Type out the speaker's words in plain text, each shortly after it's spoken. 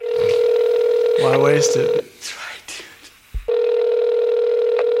Why waste it? That's right, dude.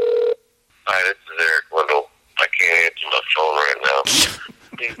 Hi, this is Eric Wendell. I can't answer my phone right now.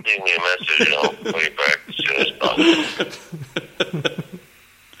 Please leave me a message and I'll call you back as soon as possible.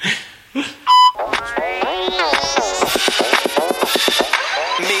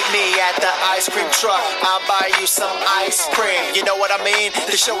 Meet me at the ice cream truck. I'll buy you some ice cream. You know what I mean?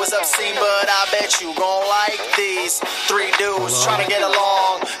 The show is obscene, but I bet you gon' like these three dudes trying to get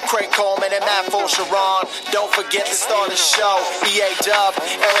along. Craig Coleman and Matt Fulcheron. Don't forget to start the show. EA Dub,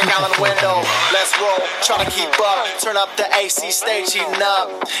 Eric Allen Wendell. Let's roll. Trying to keep up. Turn up the AC stage, heating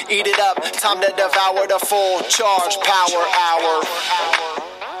up. Eat it up. Time to devour the full charge power hour.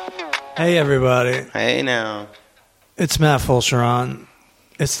 Hey, everybody. Hey, now. It's Matt Fulcheron.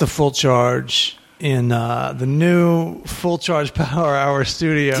 It's the Full Charge in the new Full Charge Power Hour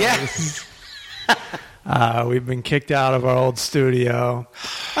studio. Yes. We've been kicked out of our old studio.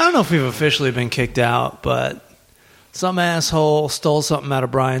 I don't know if we've officially been kicked out, but some asshole stole something out of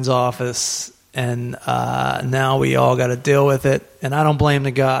Brian's office, and now we all got to deal with it. And I don't blame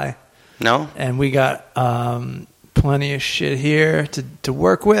the guy. No? And we got plenty of shit here to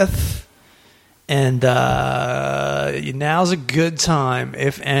work with. And now's a good time,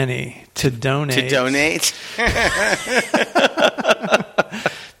 if any, to donate. To donate?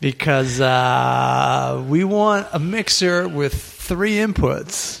 Because we want a mixer with 3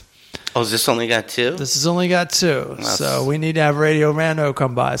 inputs. Oh, has this only got 2? This has only got 2. So we need to have Radio Rando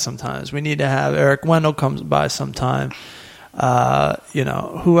come by sometimes. We need to have Eric Wendell come by sometime.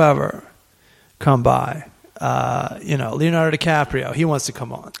 Whoever come by. Leonardo DiCaprio, he wants to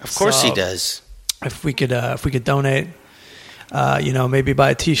come on. Of course he does. If we could donate, maybe buy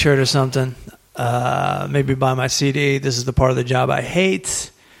a T-shirt or something, maybe buy my CD. This is the part of the job I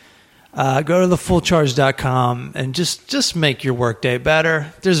hate. Go to thefullcharge.com and just make your workday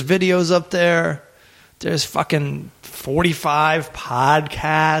better. There's videos up there. There's fucking 45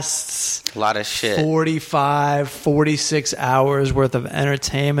 podcasts. A lot of shit. 46 hours worth of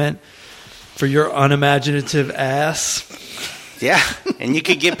entertainment for your unimaginative ass. Yeah, and you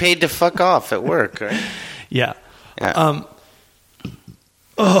could get paid to fuck off at work, right? Yeah. Yeah.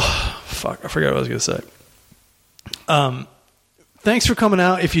 Fuck, I forgot what I was going to say. Thanks for coming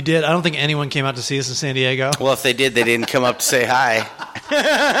out. If you did, I don't think anyone came out to see us in San Diego. Well, if they did, they didn't come up to say hi.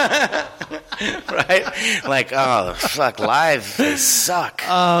 Right? Like, oh, fuck, live, they suck.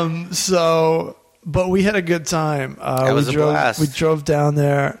 But we had a good time. That was a blast. We drove down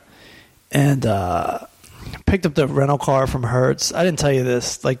there and picked up the rental car from Hertz. I didn't tell you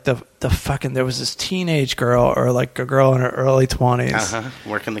this. Like the fucking, there was this teenage girl, or like a girl in her early 20s.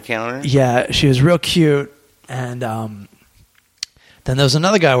 Working the counter? Yeah, she was real cute. And then there was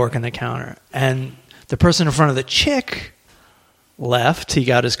another guy working the counter. And the person in front of the chick left. He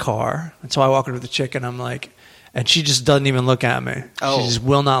got his car. And so I walk over to the chick and I'm like, and she just doesn't even look at me. Oh. She just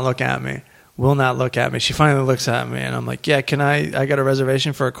will not look at me. Will not look at me. She finally looks at me and I'm like, yeah, can I got a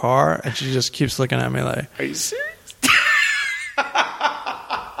reservation for a car? And she just keeps looking at me like, are you serious?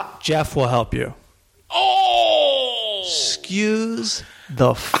 Jeff will help you. Oh! Excuse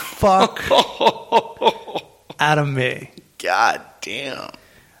the fuck out of me. God damn.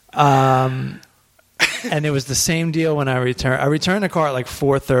 And it was the same deal when I returned. I returned the car at like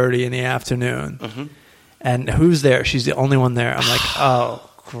 4:30 in the afternoon. Mm-hmm. And who's there? She's the only one there. I'm like, oh,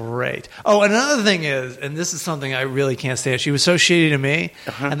 great. Oh, and another thing is, and this is something I really can't stand. She was so shitty to me,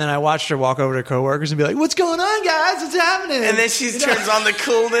 and then I watched her walk over to coworkers and be like, "What's going on, guys? What's happening?" And then she turns on the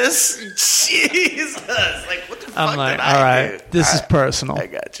coolness. Jesus, like what the fuck? I'm like, did all I right, do? this is personal. I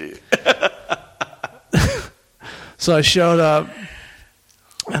got you. So I showed up,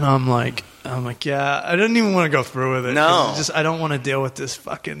 and I'm like, yeah, I didn't even want to go through with it. No. I don't want to deal with this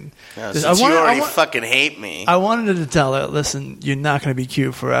fucking. No, this, since you already fucking hate me. I wanted to tell her, listen, you're not going to be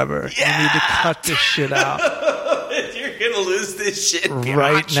cute forever. Yeah. You need to cut this shit out You're gonna lose this shit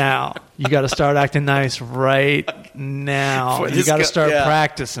right now. You got to start acting nice right now. You got to start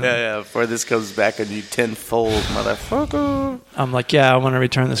practicing. Yeah, before this comes back on you tenfold, motherfucker. I'm like, yeah, I want to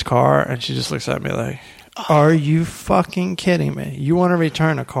return this car, and she just looks at me like, are you fucking kidding me? You want to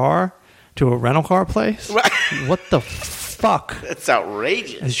return a car to a rental car place? Right. What the fuck? That's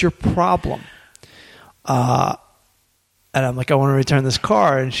outrageous. Is your problem? And I'm like, I want to return this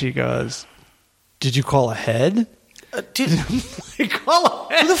car, and she goes, did you call ahead? Dude, call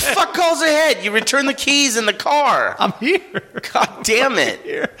ahead. Who the fuck calls ahead? You return the keys in the car. I'm here. God damn it.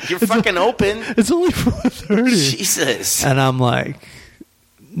 You're fucking open. It's only 4:30. Jesus. And I'm like,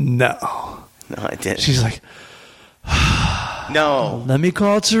 no. No, I didn't. She's like, no. let me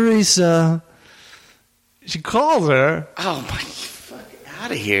call Teresa. She calls her. Oh, my fuck.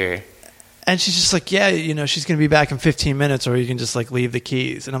 Out of here. And she's just like, yeah, she's going to be back in 15 minutes, or you can just like leave the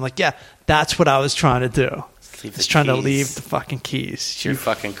keys. And I'm like, yeah, that's what I was trying to do. Just trying to leave the fucking keys. It's your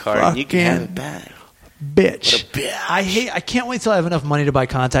fucking car, and you can have it back. Bitch. What a bitch. I can't wait till I have enough money to buy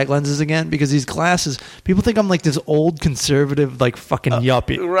contact lenses again, because these glasses, people think I'm like this old conservative, like fucking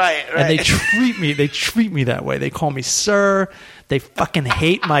yuppie. Right. And they treat me that way. They call me sir. They fucking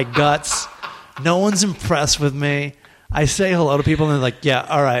hate my guts. No one's impressed with me. I say hello to people and they're like, yeah,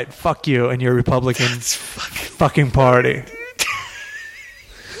 all right, fuck you and your Republican fucking party.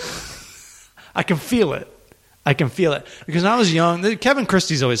 I can feel it. Because when I was young, Kevin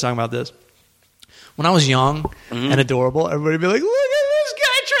Christie's always talking about this. When I was young and adorable, everybody would be like, look at this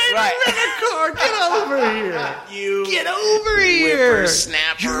guy trying to rent a car. Get over here. Get over here.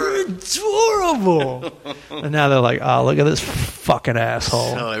 Whippersnapper. You're adorable. And now they're like, oh, look at this fucking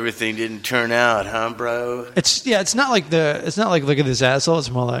asshole. So everything didn't turn out, huh, bro? It's not like look at this asshole. It's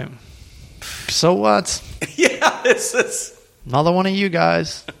more like, so what? Yeah, this is. Another one of you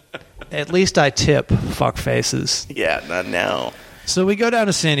guys. At least I tip, fuck faces. Yeah, not now. So we go down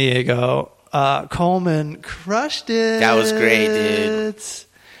to San Diego. Coleman crushed it. That was great, dude.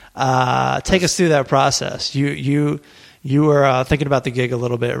 Take us through that process. You were thinking about the gig a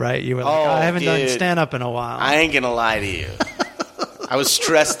little bit, right? You were like, I haven't done stand up in a while. I ain't gonna lie to you. I was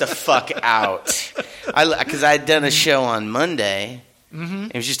stressed the fuck out because I had done a show on Monday. Mm-hmm.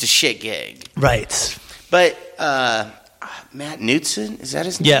 It was just a shit gig, right? But Matt Knutson, is that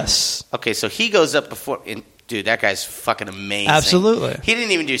his name? Yes. Okay, so he goes up before, and dude, that guy's fucking amazing. Absolutely. He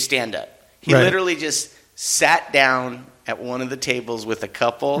didn't even do stand up. He literally just sat down at one of the tables with a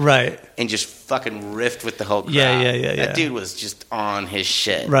couple, right, and just fucking riffed with the whole crowd. Yeah. That dude was just on his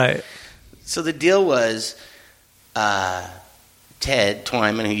shit, right. So the deal was, Ted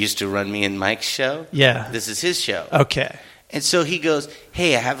Twyman, who used to run me and Mike's show, this is his show. Okay. And so he goes,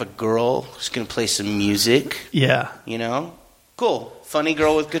 hey, I have a girl who's going to play some music. Yeah. Cool. Funny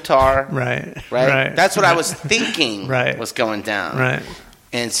girl with guitar. Right. That's what I was thinking was going down. Right.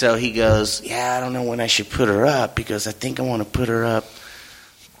 And so he goes, yeah, I don't know when I should put her up, because I think I want to put her up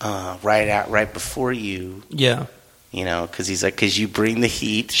right before you. Yeah. Because he's like, because you bring the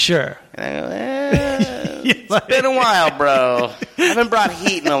heat. Sure. And I go, it's been a while, bro. I haven't brought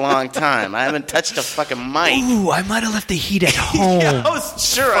heat in a long time. I haven't touched a fucking mic. Ooh, I might have left the heat at home. Yeah, I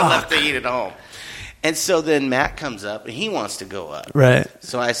was sure I left the heat at home. And so then Matt comes up, and he wants to go up. Right.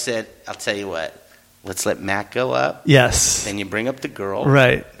 So I said, I'll tell you what. Let's let Matt go up. Yes. Then you bring up the girl.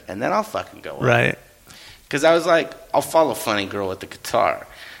 Right. And then I'll fucking go up. Right. Because I was like, I'll follow funny girl with the guitar.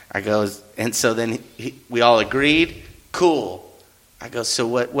 I goes, and so then we all agreed. Cool. I go, so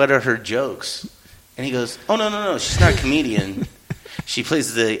what are her jokes? And he goes, oh, no, she's not a comedian. She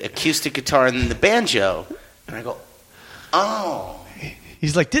plays the acoustic guitar and then the banjo. And I go, oh.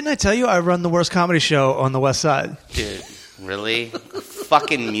 He's like, didn't I tell you I run the worst comedy show on the West Side? Dude, really?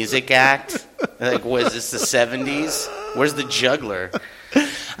 Fucking music act? Like, was this the 70s? Where's the juggler?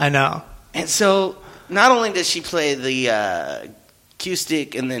 I know. And so not only does she play the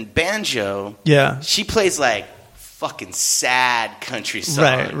acoustic and then banjo, she plays like fucking sad country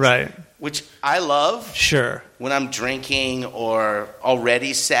songs. Right. Which I love. Sure. When I'm drinking or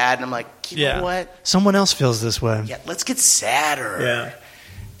already sad, and I'm like, you know what? Someone else feels this way. Yeah, let's get sadder. Yeah.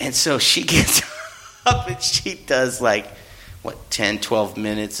 And so she gets up and she does like, 10, 12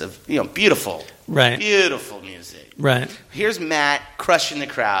 minutes of, beautiful. Right. Beautiful music. Right. Here's Matt crushing the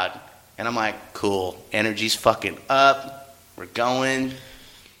crowd. And I'm like, cool. Energy's fucking up. We're going.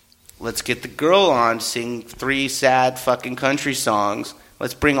 Let's get the girl on, sing 3 sad fucking country songs.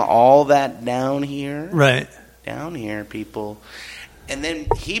 Let's bring all that down here. Right. Down here, people. And then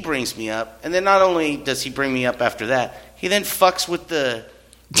he brings me up. And then not only does he bring me up after that, he then fucks with the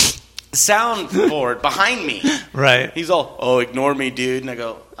soundboard behind me. Right. He's all, oh, ignore me, dude. And I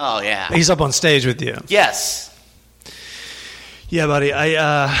go, oh, yeah. He's up on stage with you. Yes. Yeah, buddy.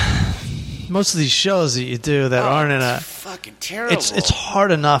 Most of these shows that you do that aren't in a fucking terrible. It's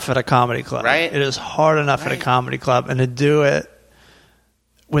hard enough at a comedy club. Right. It is hard enough at a comedy club, and to do it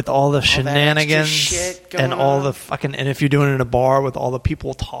with all the shenanigans and all the fucking, and if you're doing it in a bar with all the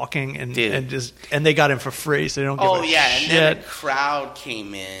people talking and they got in for free, so they don't give a shit. And then the crowd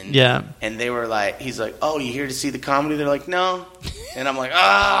came in. Yeah. And they were like, he's like, oh, you here to see the comedy? They're like, no. And I'm like,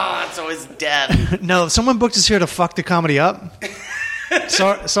 oh, it's always death. No, someone booked us here to fuck the comedy up.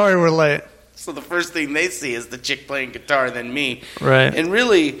 Sorry we're late. So the first thing they see is the chick playing guitar and then me. Right. And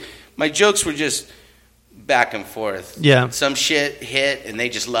really, my jokes were just back and forth. Yeah. Some shit hit and they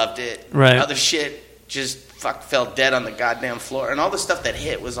just loved it. Right. Other shit just fell dead on the goddamn floor. And all the stuff that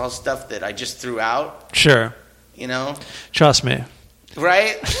hit was all stuff that I just threw out. Sure. You know? Trust me.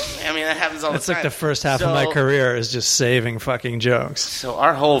 Right? I mean, that happens all That's the like time. the first half of my career is just saving fucking jokes. So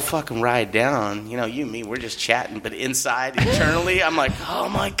our whole fucking ride down, you and me, we're just chatting, but inside, internally, I'm like, oh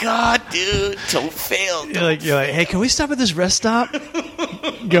my God, dude, don't fail. You're like, hey, can we stop at this rest stop?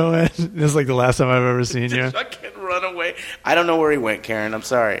 Go in. This is like the last time I've ever seen you. Fucking run away. I don't know where he went, Karen. I'm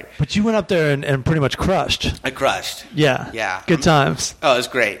sorry. But you went up there and pretty much crushed. I crushed. Yeah. Yeah. Good times. Oh, it was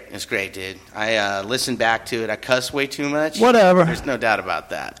great. It was great, dude. I listened back to it. I cussed way too much. Whatever. There's no doubt about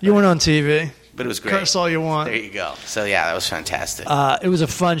that. You weren't on TV. But it was great. Curse all you want. There you go. So, yeah, that was fantastic. It was a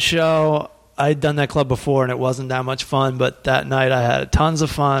fun show. I'd done that club before, and it wasn't that much fun, but that night I had tons of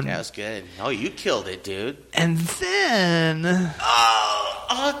fun. Yeah, it was good. Oh, you killed it, dude. And then... Oh,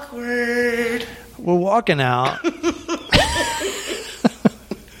 awkward. We're walking out.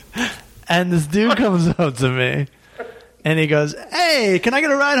 And this dude comes up to me, and he goes, hey, can I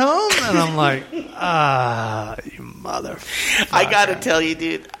get a ride home? And I'm like, you motherfucker. I got to tell you,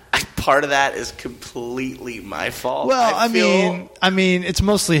 dude, part of that is completely my fault. Well, I mean, it's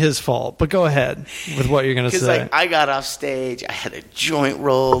mostly his fault. But go ahead with what you're going to say. Because I got off stage, I had a joint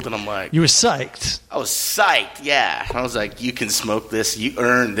rolled, and I'm like, you were psyched. I was psyched. Yeah, I was like, you can smoke this. You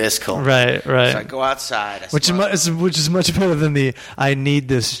earned this, Cole. Right. So I go outside. Which is much better than the "I need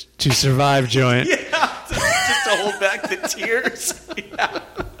this to survive" joint. Yeah, just to hold back the tears. Yeah.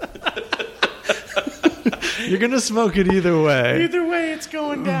 You're going to smoke it either way. Either way, it's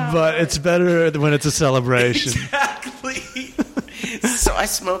going down. But it's better when it's a celebration. Exactly. So I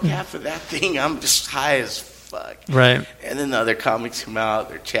smoke half of that thing. I'm just high as fuck. Right. And then the other comics come out.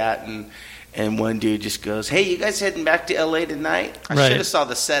 They're chatting. And one dude just goes, hey, you guys heading back to L.A. tonight? I should have saw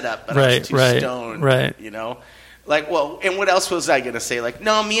the setup, but I was too stoned. Right. Like, well, and what else was I going to say? Like,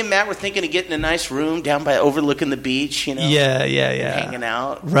 no, me and Matt were thinking of getting a nice room down by overlooking the beach, Yeah. hanging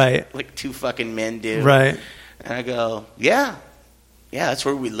out. Right. Like two fucking men do. Right. And I go, yeah, that's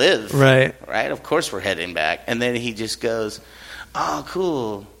where we live. Right. Of course we're heading back. And then he just goes, oh,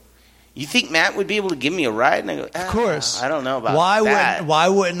 cool. You think Matt would be able to give me a ride? And I go, of course. I don't know about that. Why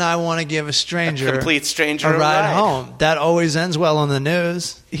wouldn't I want to give a complete stranger a ride home? That always ends well on the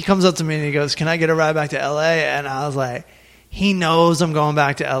news. He comes up to me and he goes, can I get a ride back to L.A.? And I was like, he knows I'm going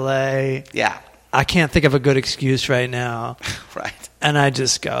back to L.A. Yeah. I can't think of a good excuse right now. Right. And I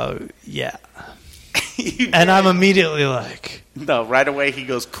just go, yeah. And I'm immediately like... No, right away he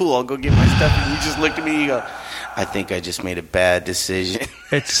goes, cool, I'll go get my stuff. And you just look at me and you go, I think I just made a bad decision.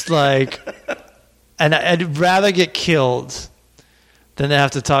 It's like... And I'd rather get killed than to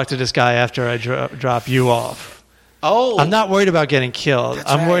have to talk to this guy after I drop you off. Oh. I'm not worried about getting killed.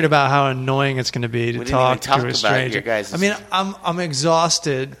 That's I'm worried about how annoying it's going to be to talk to a stranger. Your guys' I mean, I'm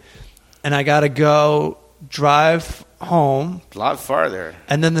exhausted, and I got to go drive home. A lot farther.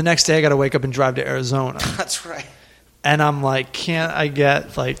 And then the next day I got to wake up and drive to Arizona. That's right. And I'm like, can't I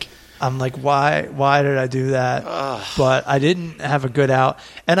get like... I'm like, why did I do that? Ugh. But I didn't have a good out.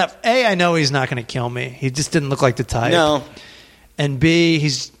 And I know he's not going to kill me. He just didn't look like the type. No. And B,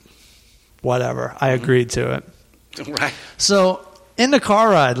 he's whatever. I agreed to it. Right. So in the car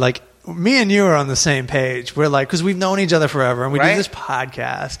ride, like me and you are on the same page. We're like, because we've known each other forever, and we do this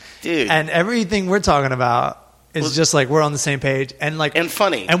podcast, dude. And everything we're talking about is just like we're on the same page, and like and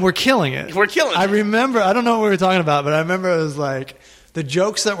funny, and we're killing it. We're killing it. I remember. I don't know what we were talking about, but I remember it was like. The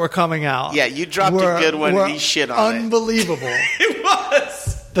jokes that were coming out. Yeah, you dropped a good one and he shit on it. Unbelievable. It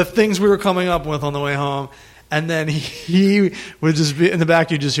was. The things we were coming up with on the way home. And then he would just be in the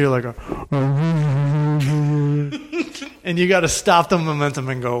back, you just hear like a. And you got to stop the momentum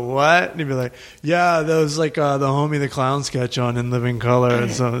and go, what? And he'd be like, yeah, that was like the Homie the Clown sketch on In Living Color.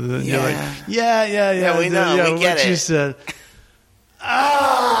 And so you're like, yeah. We know, yeah, we get what it. You said.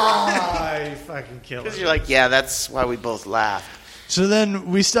 You fucking killed it. Because you're like, yeah, that's why we both laughed. So then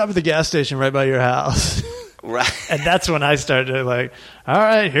we stopped at the gas station right by your house. Right. And that's when I started like, all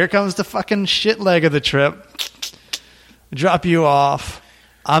right, here comes the fucking shit leg of the trip. Drop you off.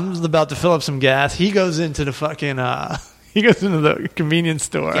 I'm about to fill up some gas. He goes into the fucking, he goes into the convenience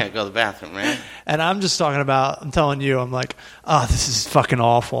store. Yeah, go to the bathroom, right? And I'm just talking about, I'm telling you, I'm like, oh, this is fucking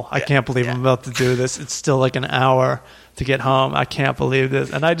awful. I can't believe I'm about to do this. It's still like an hour to get home. I can't believe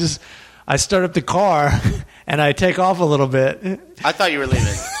this. And I start up the car and I take off a little bit. I thought you were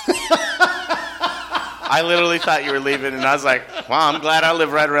leaving. I literally thought you were leaving, and I was like, wow, I'm glad I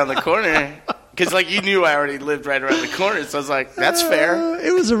live right around the corner. Because, like, you knew I already lived right around the corner, so I was like, that's fair.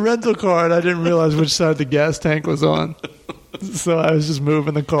 It was a rental car, and I didn't realize which side the gas tank was on. So I was just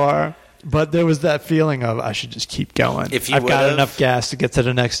moving the car. But there was that feeling of, I should just keep going. I've got enough gas to get to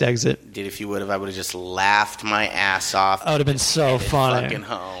the next exit. Dude, if you would have, I would have just laughed my ass off. That would have been so funny. Fucking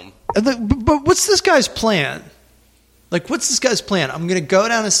home. But what's this guy's plan? Like, what's this guy's plan? I'm going to go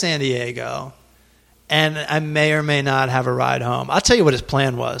down to San Diego, and I may or may not have a ride home. I'll tell you what his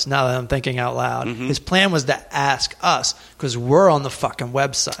plan was, now that I'm thinking out loud. His plan was to ask us, because we're on the fucking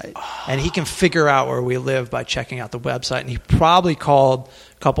website, and he can figure out where we live by checking out the website. And he probably called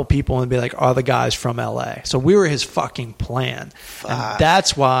a couple people and be like, are the guys from L.A.? So we were his fucking plan. Fuck. And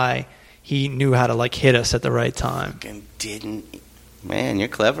that's why he knew how to, like, hit us at the right time. Fucking didn't. Man, you're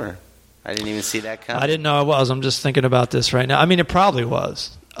clever. I didn't even see that coming. I didn't know it was. I'm just thinking about this right now. I mean, it probably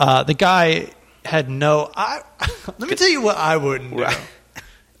was. The guy had no... let me tell you what I wouldn't do.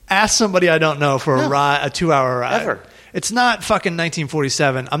 Ask somebody I don't know for a 2-hour ride. Ever. It's not fucking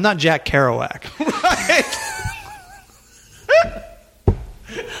 1947. I'm not Jack Kerouac. Right?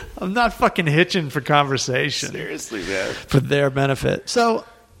 I'm not fucking hitching for conversation. Seriously, man. For their benefit. So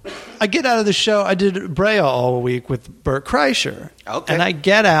I get out of the show. I did Brea all week with Bert Kreischer. Okay. And I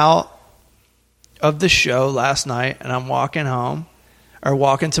get out of the show last night, and I'm walking home, or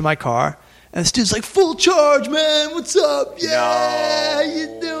walking to my car, and this dude's like, full charge, man. What's up? Yeah, how you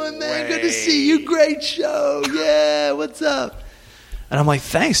doing, man? Good to see you. Great show. Yeah, what's up? And I'm like,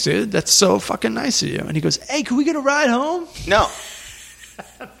 thanks, dude. That's so fucking nice of you. And he goes, hey, can we get a ride home? No.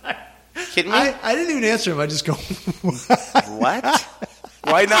 Kidding me? I didn't even answer him. I just go, What?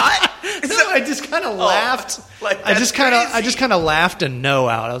 Why not? So I just kind of laughed. like, I that's just kind of laughed a no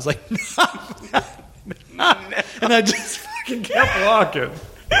out. I was like, no. And I just fucking kept walking.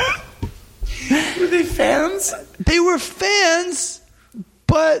 Were they fans? They were fans,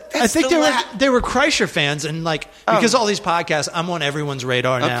 but That's I think the they were Kreischer fans, and like because all these podcasts, I'm on everyone's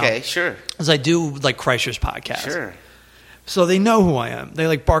radar now. Okay, sure. Because I do like Kreischer's podcast. Sure. So they know who I am. They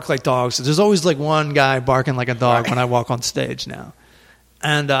like bark like dogs. There's always like one guy barking like a dog when I walk on stage now.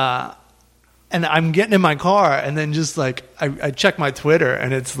 And I'm getting in my car, and then just like I check my Twitter,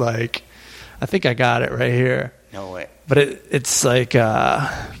 and it's like, I think I got it right here. No way. But it's like,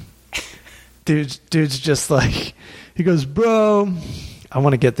 dude's just like, he goes, bro, I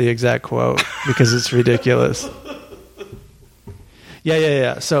want to get the exact quote because it's ridiculous.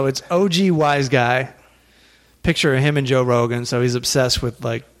 Yeah. So it's OG Wise Guy. Picture of him and Joe Rogan. So he's obsessed with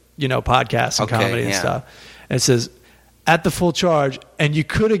like, podcasts and comedy and stuff. And it says, at the full charge, and you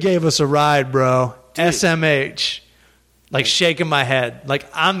could have gave us a ride, bro. Dude. SMH. Like shaking my head. Like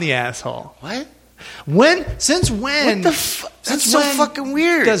I'm the asshole. What? Since when? What the That's so fucking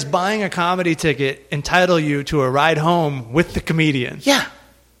weird. Does buying a comedy ticket entitle you to a ride home with the comedian? Yeah.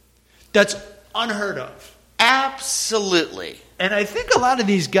 That's unheard of. Absolutely. And I think a lot of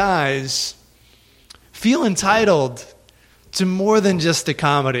these guys feel entitled to more than just the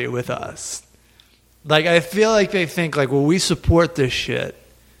comedy with us. Like, I feel like they think, like, well, we support this shit.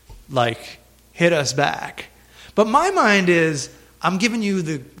 Like, hit us back. But my mind is, I'm giving you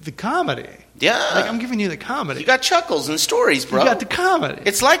the comedy. Yeah. Like, I'm giving you the comedy. You got chuckles and stories, bro. You got the comedy.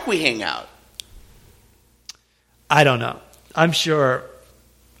 It's like we hang out. I don't know. I'm sure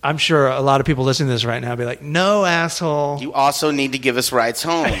a lot of people listening to this right now be like, no, asshole. You also need to give us rides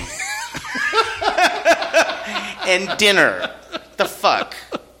home. And dinner. The fuck?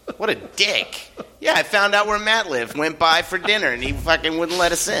 What a dick. Yeah, I found out where Matt lived. Went by for dinner, and he fucking wouldn't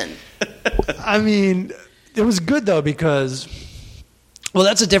let us in. I mean, it was good, though, because, well,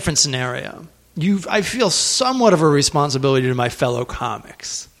 that's a different scenario. I feel somewhat of a responsibility to my fellow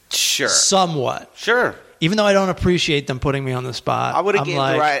comics. Sure. Somewhat. Sure. Even though I don't appreciate them putting me on the spot. I would have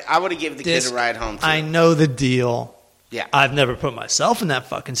given the kid a ride home, too. I know the deal. Yeah. I've never put myself in that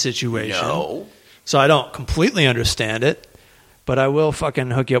fucking situation. No. So I don't completely understand it. But I will fucking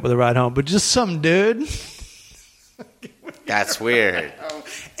hook you up with a ride home. But just some dude. That's weird.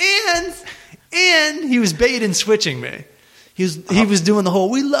 And he was bait and switching me. He was doing the whole,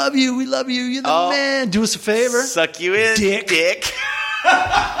 we love you, you're the man. Do us a favor. Suck you in, dick.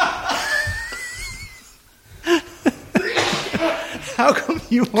 How come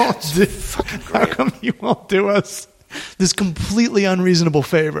you won't do us this completely unreasonable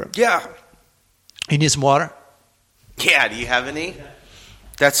favor? Yeah. You need some water? Yeah, do you have any?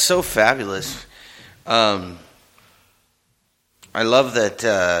 That's so fabulous. I love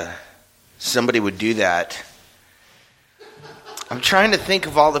that somebody would do that. I'm trying to think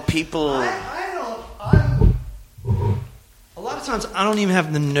of all the people. A lot of times I don't even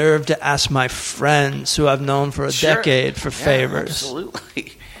have the nerve to ask my friends who I've known for a decade for favors.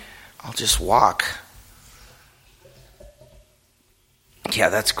 Absolutely. I'll just walk. Yeah,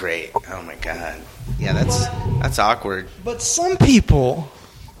 that's great. Oh my god. Yeah, that's awkward. But some people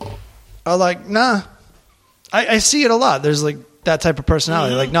are like, nah. I see it a lot. There's like that type of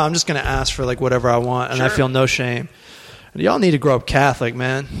personality. Like, no, I'm just going to ask for like whatever I want, and I feel no shame. And y'all need to grow up Catholic,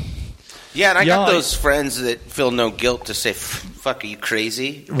 man. Yeah, and I got Y'all- those friends that feel no guilt to say, "Fuck, are you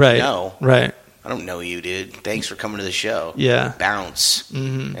crazy?" Right. No, Right. I don't know you, dude. Thanks for coming to the show. Yeah. Bounce.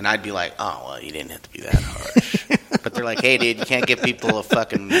 Mm-hmm. And I'd be like, oh, well, you didn't have to be that harsh. But they're like, hey, dude, you can't give people a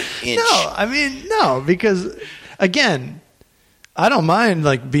fucking inch. No, I mean, no, because again, I don't mind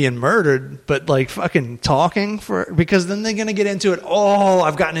like being murdered, but like fucking talking because then they're gonna get into it. Oh,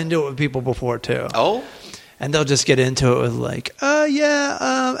 I've gotten into it with people before too. Oh? And they'll just get into it with like,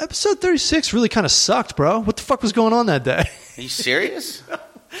 episode 36 really kind of sucked, bro. What the fuck was going on that day? Are you serious?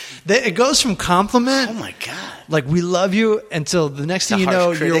 It goes from compliment, Oh, my God. like we love you, until the next thing The you know,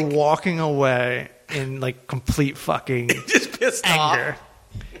 harsh critic. you're walking away in like complete fucking Just pissed anger. off.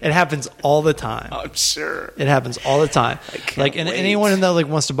 It happens all the time. I'm sure. It happens all the time. can't Like, and wait. anyone that like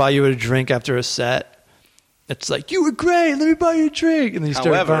wants to buy you a drink after a set, it's like, you were great. Let me buy you a drink, and then you start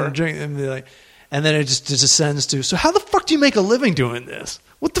However- buying a drink, and they're like, and then it just descends to, so how the fuck do you make a living doing this?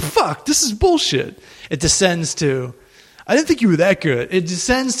 What the fuck? This is bullshit. It descends to, I didn't think you were that good. It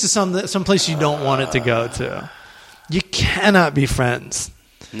descends to some place you don't want it to go to. You cannot be friends.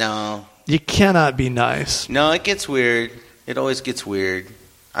 No. You cannot be nice. No, it gets weird. It always gets weird.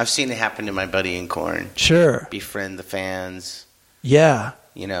 I've seen it happen to my buddy in Korn. Sure. Befriend the fans, Yeah.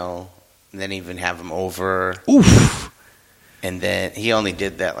 and then even have them over. Oof. And then he only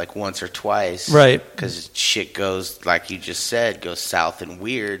did that like once or twice. Right. Because shit goes, like you just said, goes south and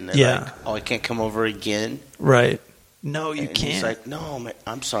weird. And they're Yeah. like, oh, I can't come over again? Right. No, you And can't. he's like, no, man,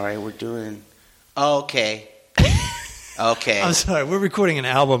 I'm sorry, we're doing... Oh, okay. Okay. I'm sorry. We're recording an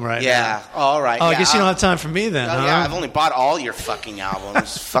album right now. Yeah, all right. Oh, I yeah, guess you don't have time for me then, Oh, huh? yeah, I've only bought all your fucking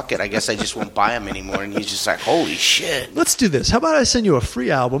albums. Fuck it, I guess I just won't buy them anymore. And he's just like, holy shit. Let's do this. How about I send you a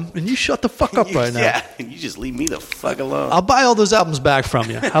free album and you shut the fuck up right now? Yeah, and you just leave me the fuck alone. I'll buy all those albums back from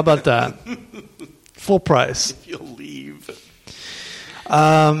you. How about that? Full price. If you'll leave.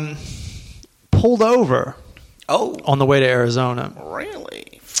 Pulled over Oh, on the way to Arizona.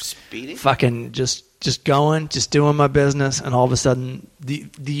 really? Speeding? Fucking just going, just doing my business, and all of a sudden,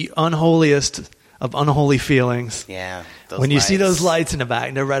 the unholiest of unholy feelings. Yeah. When you see those lights in the back,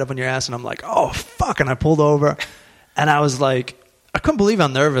 and they're right up on your ass, and I'm like, oh, fuck. And I pulled over, and I was like, I couldn't believe how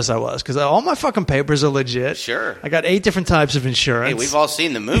nervous I was, because all my fucking papers are legit. Sure. I got 8 different types of insurance. Hey, we've all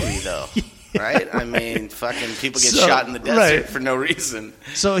seen the movie, though. Right? I mean, fucking people get So, shot in the desert right. for no reason.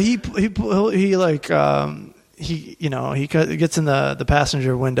 So he like he gets in the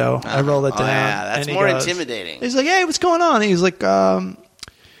passenger window. I roll it Oh, down. yeah, that's and he more goes- intimidating. He's like, "Hey, what's going on?" He's like,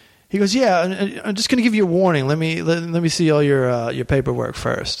 he goes, "Yeah, I'm just gonna give you a warning. Let me see all your paperwork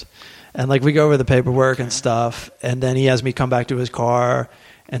first." And like we go over the paperwork and stuff, and then he has me come back to his car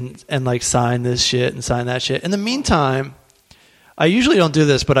and like sign this shit and sign that shit. In the meantime, I usually don't do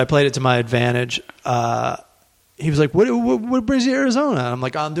this, but I played it to my advantage. He was like, "What brings you to Arizona?" And I'm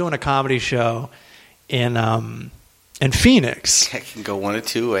like, "I'm doing a comedy show in Phoenix." I can go one of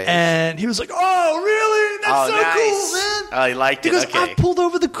two ways. And he was like, "Oh, really? That's so nice. cool, man!" Oh, he liked He it. goes, Okay. "I pulled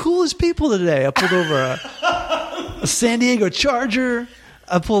over the coolest people today. I pulled over a San Diego Charger.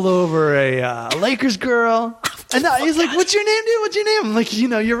 I pulled over a Lakers girl." And now he's like, "What's your name, dude? What's your name?" I'm like,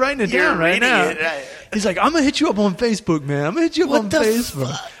 you're writing it You're down right reading now. it, right. He's like, "I'm gonna hit you up on Facebook, man. I'm gonna hit you up on the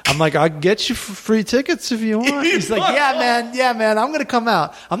Facebook." I'm like, "I'll get you free tickets if you want." He's like, yeah, man. I'm gonna come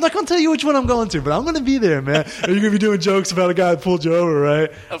out. I'm not gonna tell you which one I'm going to, but I'm gonna be there, man. Are you gonna be doing jokes about a guy that pulled you over,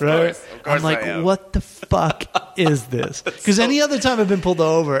 right? Of right? course I'm like, I am. what the fuck is this? Because any other time I've been pulled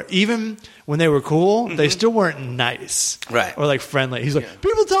over, even when they were cool, they still weren't nice, Right. Or like friendly. He's like,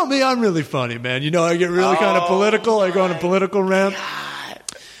 people tell me I'm really funny, man. You know, I get really kind of political. I go on a political rant.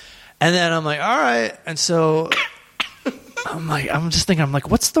 And then I'm like, all right. And so I'm just thinking,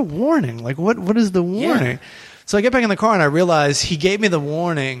 what's the warning? Like, what is the warning? So I get back in the car and I realize he gave me the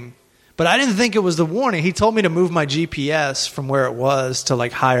warning, but I didn't think it was the warning. He told me to move my GPS from where it was to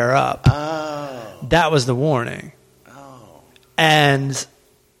like higher up. Oh. That was the warning. And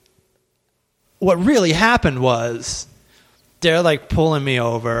what really happened was they're like pulling me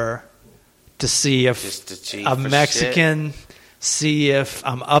over to see if Just to cheat a for Mexican, see if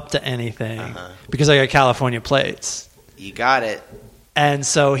I'm up to anything, because I got California plates. You got it. And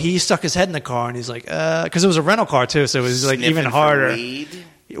so he stuck his head in the car and he's like, because it was a rental car too, so it was like even Sniffing for harder. weed.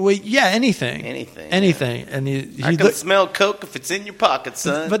 Well, yeah, anything. Anything, And he I can looked- smell coke if it's in your pocket,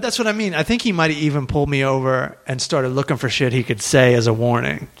 son. but that's what I mean. I think he might have even pulled me over and started looking for shit he could say as a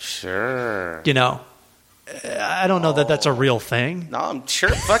warning. Sure. You know, I don't know that that's a real thing. No, I'm sure.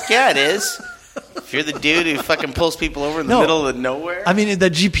 Fuck yeah, it is. If you're the dude who fucking pulls people over in the No. middle of nowhere, I mean, the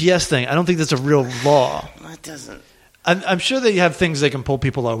GPS thing, I don't think that's a real law. that doesn't. I'm sure they have things they can pull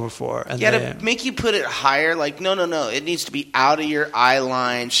people over for. And Yeah, to make you put it higher, like, no. It needs to be out of your eye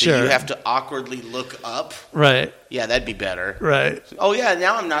line, so Sure. you have to awkwardly look up. Right. Yeah, that'd be better. Right. Oh, yeah,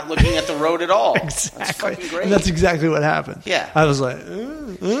 now I'm not looking at the road at all. Exactly. That's fucking great. And that's exactly what happened. Yeah. I was like,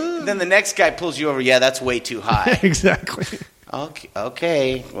 Then the next guy pulls you over. Yeah, that's way too high. exactly.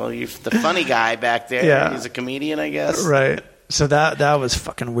 Okay. Well, you're the funny guy back there. Yeah. He's a comedian, I guess. Right. So that was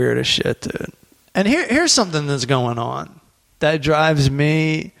fucking weird as shit, dude. And here's something that's going on that drives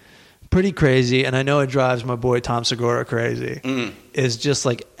me pretty crazy, and I know it drives my boy Tom Segura crazy, is just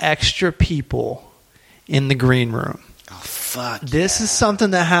like extra people in the green room. Oh, fuck. This is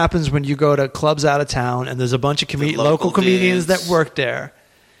something that happens when you go to clubs out of town, and there's a bunch of local comedians dudes. that work there,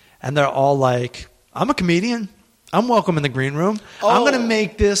 and they're all like, I'm a comedian. I'm welcome in the green room. I'm going to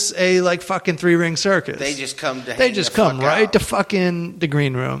make this a like fucking 3-ring circus. They just come to They hang just the come fuck right out. to fucking the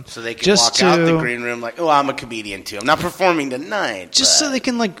green room. So they can just walk out the green room like, oh, I'm a comedian too. I'm not performing tonight. Just so they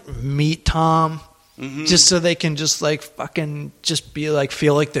can like meet Tom. Just so they can just like fucking just be like,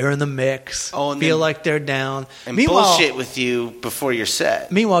 feel like they're in the mix. Oh, and feel then- like they're down. and Meanwhile, bullshit with you before you're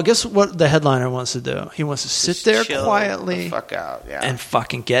set. Meanwhile, guess what the headliner wants to do? He wants to sit Just there chill quietly the fuck out. Yeah. and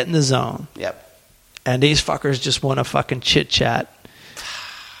fucking get in the zone. Yep. And these fuckers just want to fucking chit chat.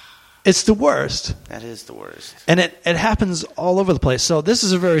 It's the worst. That is the worst. And it happens all over the place. So this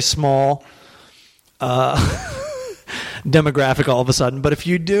is a very small demographic all of a sudden. But if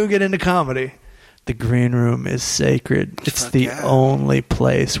you do get into comedy, the green room is sacred. It's Fuck the yeah. only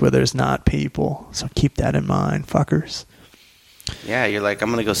place where there's not people. So keep that in mind, fuckers. Yeah, you're like, I'm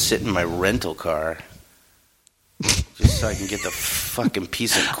going to go sit in my rental car just so I can get the fucking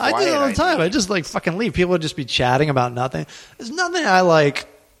peace and quiet. I do it all the time. need. I just like fucking leave. People would just be chatting about nothing. There's nothing I like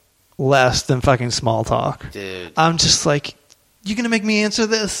less than fucking small talk. Dude. I'm just like, you gonna make me answer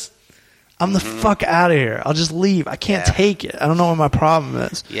this? I'm the fuck out of here. I'll just leave. I can't Yeah. take it. I don't know what my problem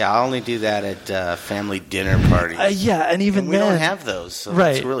is. Yeah, I only do that at family dinner parties. Yeah, and even And we then, don't have those, so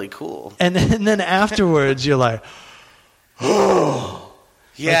Right. that's really cool. and then afterwards, you're like,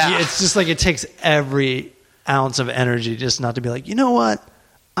 Yeah. like, it's just like it takes every ounce of energy just not to be like, you know what?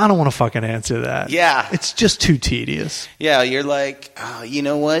 I don't want to fucking answer that. Yeah. It's just too tedious. Yeah, you're like, oh, you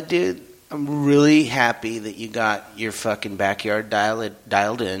know what, dude? I'm really happy that you got your fucking backyard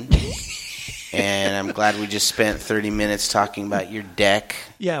dialed in. And I'm glad we just spent 30 minutes talking about your deck.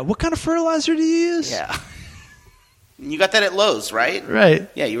 Yeah. What kind of fertilizer do you use? Yeah. You got that at Lowe's, right? Right.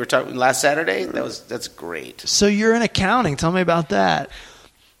 Yeah, you were talking last Saturday? That's great. So you're in accounting. Tell me about that.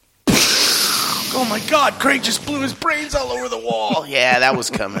 Oh my God, Craig just blew his brains all over the wall. Yeah, that was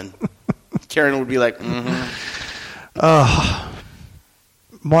coming. Karen would be like,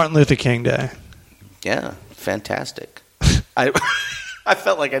 Martin Luther King Day. yeah, fantastic. I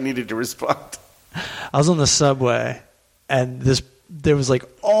felt like I needed to respond. I was on the subway, and there was like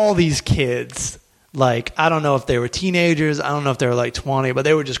all these kids. Like, I don't know if they were teenagers. I don't know if they were like 20, but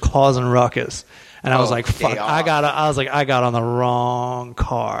they were just causing ruckus. And I was Oh, like, fuck, they are. I got on the wrong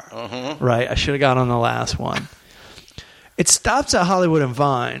car. Right? I should have got on the last one. It stops at Hollywood and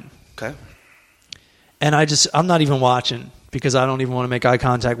Vine. Okay. And I'm not even watching because I don't even want to make eye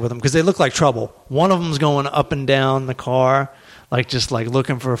contact with them because they look like trouble. One of them's going up and down the car, like just like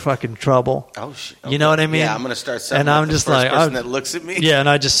looking for fucking trouble. Oh shit. You know what I mean? Yeah, I'm going to start And I'm the just first like, person that looks at me. Yeah, and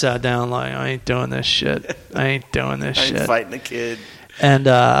I just sat down like, I ain't doing this shit. I ain't doing this I ain't shit. fighting a kid. And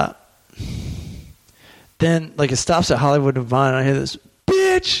then like it stops at Hollywood and Vine, and I hear this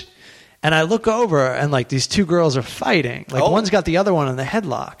bitch, and I look over and like these two girls are fighting. Like Oh. one's got the other one in the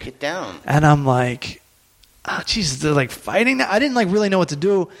headlock. Get down. And I'm like, oh, Jesus, they're like fighting now? I didn't like really know what to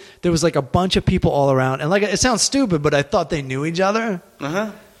do. There was like a bunch of people all around. And like, it sounds stupid, but I thought they knew each other.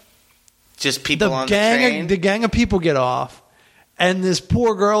 Just people The on the train. gang of people get off. And this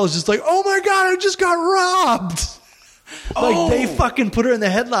poor girl is just like, oh my God, I just got robbed. Like they fucking put her in the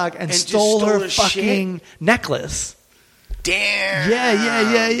headlock and just stole her stole her fucking necklace. Damn.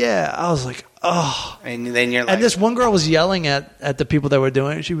 Yeah. I was like, oh. And then you're like, And this one girl was yelling at the people that were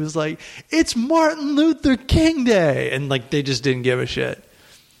doing it. She was like, it's Martin Luther King Day. And like, they just didn't give a shit.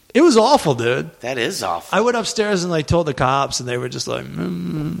 It was awful, dude. that is awful. I went upstairs and like told the cops and they were just like,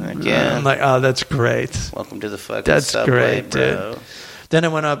 yeah. I'm like, oh, that's great. Welcome to the fucking That's subway, great, bro. dude. Then I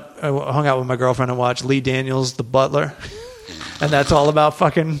went up, I hung out with my girlfriend and watched Lee Daniels, The Butler. And that's all about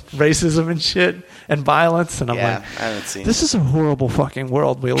fucking racism and shit and violence. And I'm Yeah, like, I haven't seen this is a horrible fucking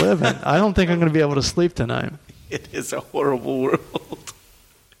world we live in. I don't think I'm going to be able to sleep tonight. it. It is a horrible world.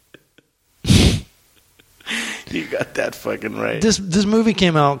 You got that fucking right. This movie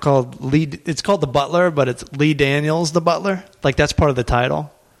came out called it's called The Butler, but it's Lee Daniels, The Butler. Like that's part of the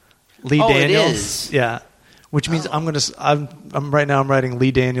title. Lee Oh, it Daniels. is. Yeah. which means I'm right now I'm writing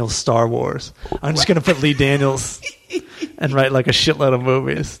Lee Daniels Star Wars. I'm just gonna put Lee Daniels and write like a shitload of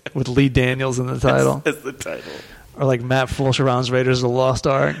movies with Lee Daniels in the title. That's the title. Or like Matt Fulcheron's Raiders of the Lost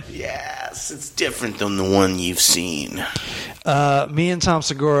Ark. Yes, it's different than the one you've seen. Me and Tom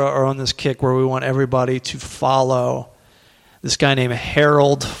Segura are on this kick where we want everybody to follow this guy named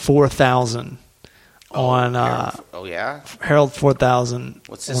Harold 4000 on Harold 4000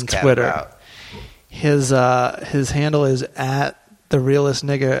 What's this on cat Twitter. about? His handle is at the realest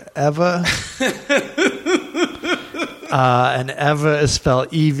nigga Eva. And Eva is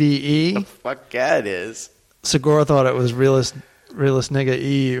spelled EVE. Fuck yeah, it is. Segura thought it was realest nigga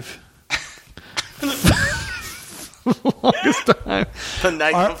Eve. Longest time. The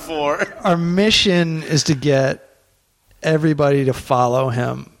night before. Our mission is to get everybody to follow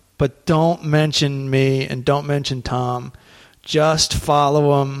him, but don't mention me and don't mention Tom. Just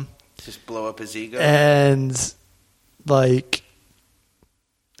follow him. Just blow up his ego. And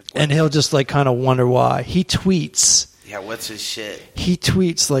and he'll just like kind of wonder why. He tweets. Yeah, what's his shit? He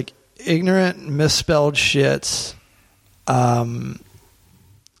tweets like ignorant, misspelled shits,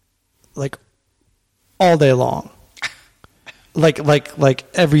 like all day long, like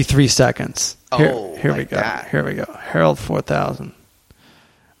every 3 seconds. Here like we go. that. Here we go. Harold 4000.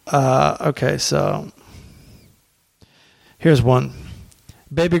 Okay, so here's one.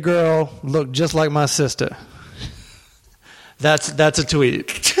 Baby girl looked just like my sister. That's a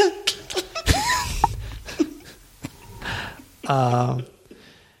tweet.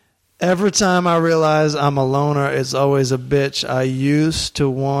 Every time I realize I'm a loner, it's always a bitch I used to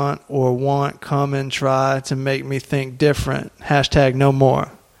want come and try to make me think different. # no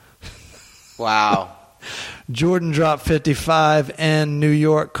more. Wow. Jordan dropped 55 and New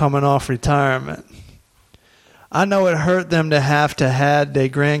York coming off retirement. I know it hurt them to have their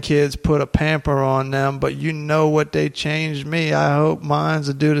grandkids put a pamper on them, but you know what they changed me. I hope mines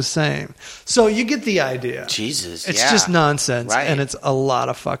will do the same. So you get the idea. Jesus, It's just nonsense, right. and it's a lot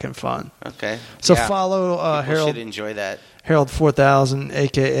of fucking fun. Okay. So yeah. follow People Harold should enjoy that. Harold 4000,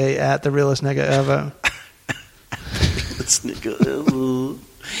 a.k.a. at the realest nigga ever. This nigga,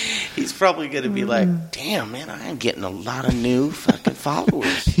 he's probably going to be like, damn, man, I am getting a lot of new fucking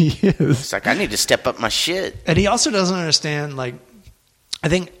followers. He is. It's like, I need to step up my shit. And he also doesn't understand, like, I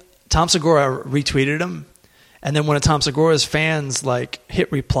think Tom Segura retweeted him, and then one of Tom Segura's fans, like,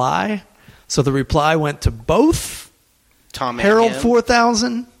 hit reply. So the reply went to both Tom and Harold him?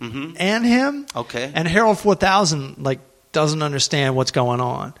 4000 Mhm. and him. Okay. And Harold 4000, like, doesn't understand what's going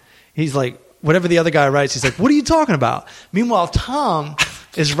on. He's like, whatever the other guy writes, he's like, what are you talking about? Meanwhile, Tom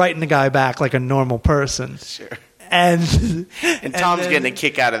is writing the guy back like a normal person. Sure. And Tom's then- getting a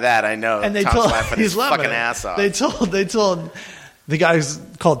kick out of that, I know. and they Tom's told laughing he's his laughing fucking at it. ass off. They told the guy's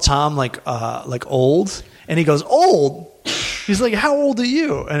called Tom like old, and he goes old. He's like, how old are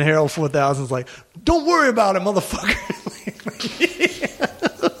you? And Harold 4000's like, don't worry about it, motherfucker.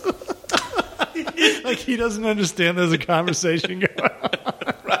 Like he doesn't understand there's a conversation going on.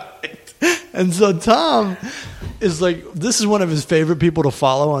 Right. And so Tom is like, this is one of his favorite people to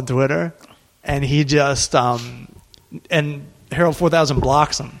follow on Twitter, and he just and Harold 4000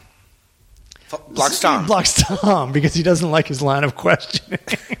 blocks him. Blocks Tom. Blocks Tom because he doesn't like his line of questioning.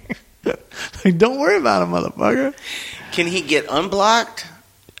 Like, don't worry about him, motherfucker. Can he get unblocked?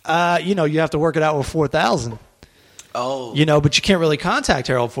 You have to work it out with 4000. Oh. But you can't really contact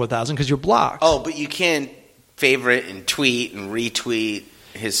Harold 4000 because you're blocked. Oh, but you can favorite and tweet and retweet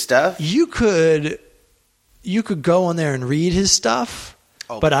his stuff? You could go on there and read his stuff,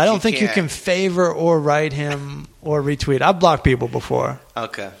 but I don't think you can favor or write him or retweet. I've blocked people before.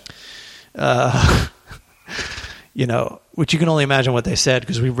 Okay. Which you can only imagine what they said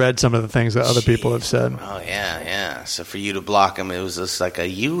because we read some of the things that other people have said. Oh, yeah. So for you to block him, it was just like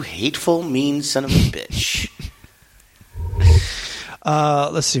you hateful, mean son of a bitch.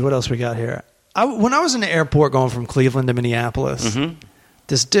 Let's see what else we got here. When I was in the airport going from Cleveland to Minneapolis,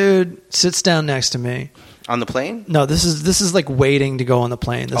 this dude sits down next to me. On the plane? No, this is like waiting to go on the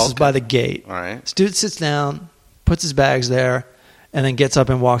plane. This is by the gate. All right. This dude sits down, puts his bags there, and then gets up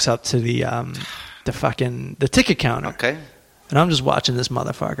and walks up to the ticket counter. Okay. And I'm just watching this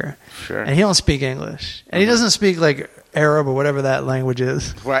motherfucker. Sure. And he don't speak English. And he doesn't speak like Arab or whatever that language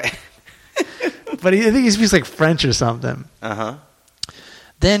is. Right. But I think he speaks like French or something. Uh-huh.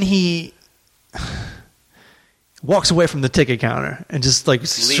 Then he walks away from the ticket counter and just like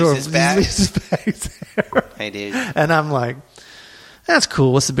leaves his bags there. Hey, dude. And I'm like, that's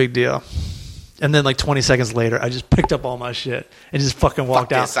cool. What's the big deal? And then like 20 seconds later, I just picked up all my shit and just fucking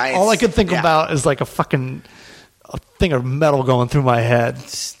walked out. All I could think about is like a thing of metal going through my head.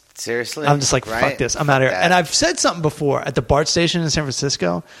 Seriously? I'm just like, Right? fuck this. I'm out of here. that. And I've said something before at the BART station in San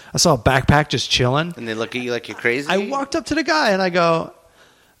Francisco. I saw a backpack just chilling. And they look at you like you're crazy? I walked up to the guy and I go,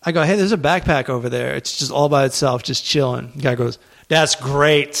 hey, there's a backpack over there. It's just all by itself, just chilling. The guy goes, that's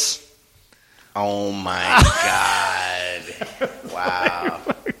great. Oh, my God. Wow.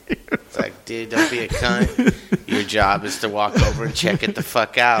 It's like, dude, don't be a cunt. Your job is to walk over and check it the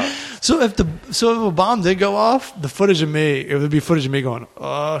fuck out. So if a bomb did go off, the footage of me, it would be footage of me going,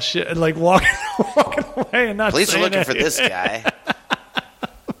 oh shit, and like walking away and not Police are saying looking for anything. this guy.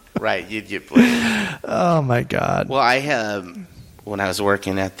 Right, you'd get blamed. Oh my God. Well, when I was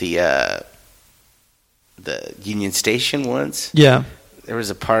working at the Union Station once, Yeah. there was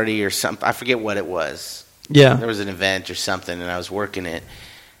a party or something. I forget what it was. Yeah. There was an event or something, and I was working it.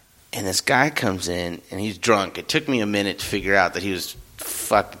 And this guy comes in, and he's drunk. It took me a minute to figure out that he was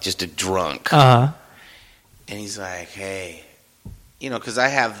just a drunk. Uh-huh. And he's like, hey, because I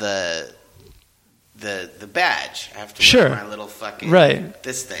have the badge. I have to Sure. wear my little fucking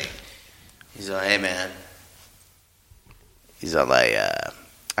this thing. He's like, hey, man. He's all like,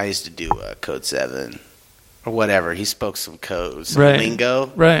 I used to do Code 7 or whatever. He spoke some code, some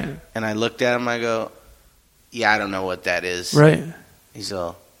lingo. Right. And I looked at him, I go, yeah, I don't know what that is. Right. He's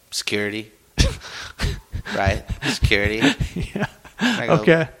all, security. Right? Security. Yeah. I go,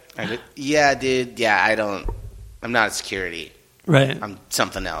 Okay. I go, yeah, dude. Yeah, I'm not a security. Right. I'm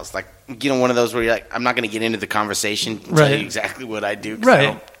something else. Like, one of those where you're like, I'm not going to get into the conversation and tell Right. you exactly what I do because Right. I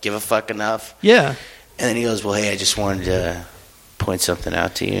don't give a fuck enough. Yeah. And then he goes, well, hey, I just wanted to point something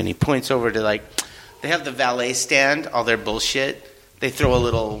out to you. And he points over to, like, they have the valet stand, all their bullshit. They throw a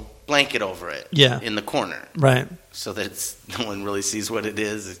little blanket over it in the corner. Right. So that no one really sees what it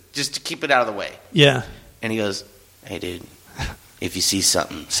is, just to keep it out of the way. Yeah. And he goes, hey, dude, if you see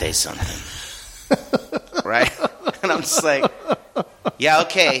something, say something. Right? And I'm just like, yeah,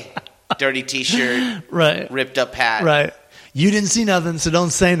 okay. Dirty T-shirt, Right. ripped up hat. Right. You didn't see nothing, so don't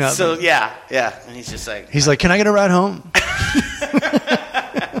say nothing. So, yeah. And he's just like... He's like, can I get a ride home?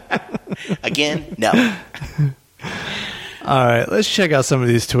 Again? No. All right, let's check out some of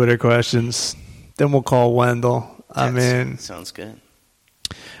these Twitter questions. Then we'll call Wendell. Sounds good.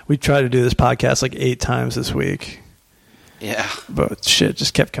 We tried to do this podcast like 8 times this week. Yeah. But shit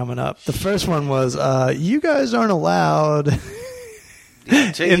just kept coming up. The first one was, you guys aren't allowed in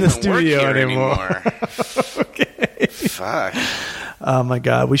the studio anymore. Okay. Fuck. Oh, my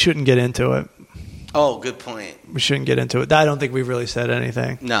God. We shouldn't get into it. Oh, good point. We shouldn't get into it. I don't think we've really said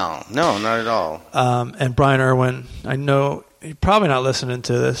anything. No, not at all. And Brian Irwin, I know you're probably not listening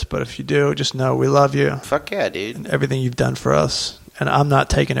to this, but if you do, just know we love you. Fuck yeah, dude. And everything you've done for us. And I'm not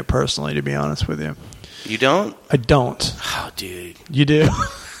taking it personally, to be honest with you. You don't? I don't. Oh, dude. You do?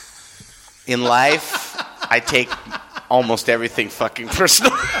 In life, I take almost everything fucking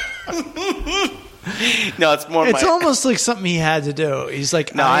personal. No, it's more. It's almost like something he had to do. He's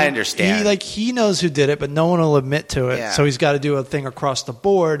like, no, I understand. He knows who did it, but no one will admit to it. Yeah. So he's got to do a thing across the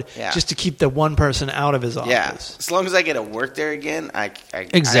board just to keep the one person out of his office. Yeah, as long as I get to work there again, I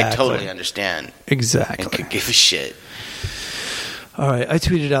totally understand. Exactly. And could give a shit. All right, I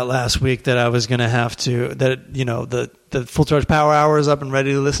tweeted out last week that I was going to have to the Full Charge Power Hour is up and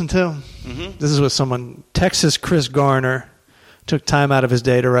ready to listen to. Mm-hmm. This is what someone, Texas Chris Garner, took time out of his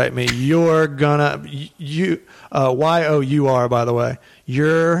day to write me. You're gonna YOUR, by the way.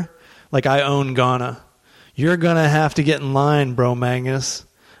 You're like I own Ghana. You're gonna have to get in line, bro, Mangus.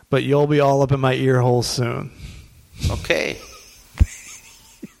 But you'll be all up in my ear hole soon. Okay.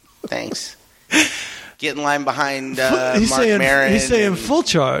 Thanks. Get in line behind Mark Maron. He's saying Full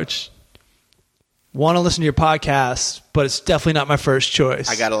Charge. Want to listen to your podcast, but it's definitely not my first choice.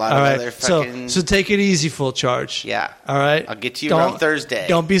 I got a lot of other fucking... So take it easy, Full Charge. Yeah. All right? I'll get to you around Thursday.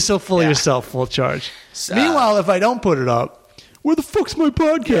 Don't be so full of yourself, Full Charge. Meanwhile, if I don't put it up, where the fuck's my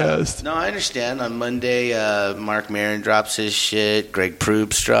podcast? Yeah. No, I understand. On Monday, Mark Maron drops his shit. Greg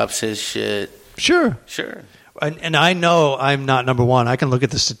Proops drops his shit. Sure. And I know I'm not number one. I can look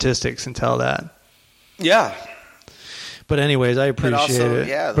at the statistics and tell that. Yeah. But anyways, I appreciate it.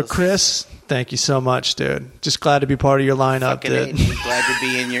 Yeah, but Chris, thank you so much, dude. Just glad to be part of your lineup, dude. Glad to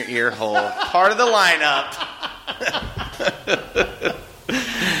be in your ear hole. Part of the lineup.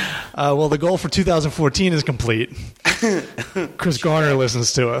 Well, the goal for 2014 is complete. Chris Garner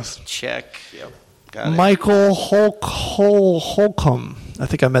listens to us. Check. Yep. Got it. Michael Holcomb. I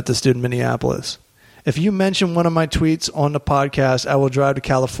think I met this dude in Minneapolis. If you mention one of my tweets on the podcast, I will drive to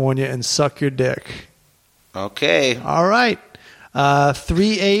California and suck your dick. Okay. All right.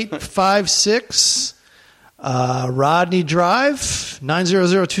 3856 Rodney Drive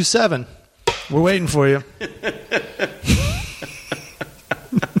 90027. We're waiting for you.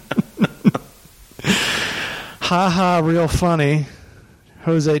 Haha, real funny.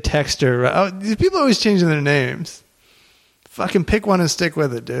 Jose Texter. Oh, these people are always changing their names. Fucking pick one and stick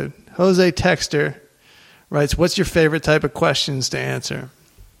with it, dude. Jose Texter writes, what's your favorite type of questions to answer?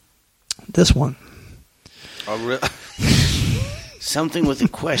 This one. Oh, something with a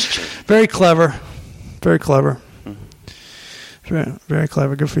question. Very clever. Very clever. Very, very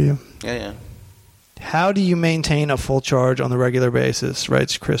clever. Good for you. Yeah. How do you maintain a full charge on the regular basis?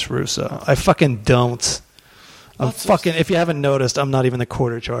 Writes Chris Russo. I fucking don't. If you haven't noticed, I'm not even the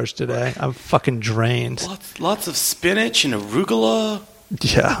quarter charge today. I'm fucking drained. Lots of spinach and arugula.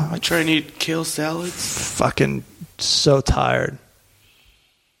 Yeah. I try and eat kale salads. Fucking so tired.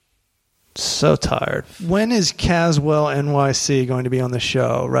 So tired. When is Caswell NYC going to be on the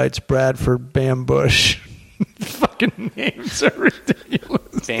show? Writes Bradford Bambush. Fucking names are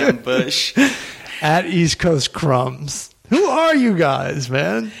ridiculous. Bambush. At East Coast Crumbs. Who are you guys,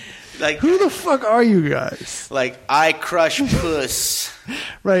 man? Like, who the fuck are you guys? Like, I crush puss.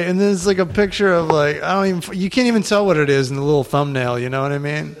 Right, and then it's like a picture of like, you can't even tell what it is in the little thumbnail, you know what I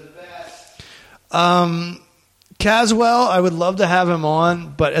mean? Caswell, I would love to have him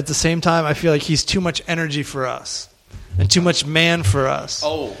on, but at the same time, I feel like he's too much energy for us. And too much man for us.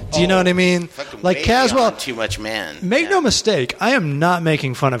 Do you know what I mean? Like Caswell, too much man. Make no mistake, I am not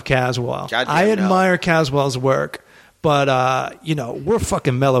making fun of Caswell. I admire Caswell's work, but we're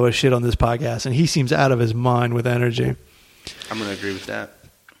fucking mellow as shit on this podcast, and he seems out of his mind with energy. I'm going to agree with that.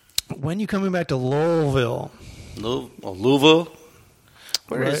 When you coming back to Louisville? Louisville?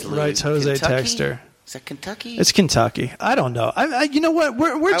 Where is Louisville? Writes Jose Kentucky? Texter. Is that Kentucky? It's Kentucky. I don't know. You know what?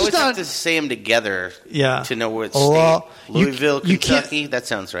 We're just not. I always have to say them together. Yeah. To know what state. Louisville, Kentucky. That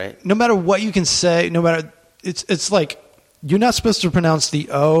sounds right. No matter what you can say, it's like you're not supposed to pronounce the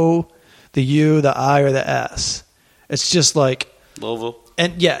O, the U, the I, or the S. It's just like Louisville.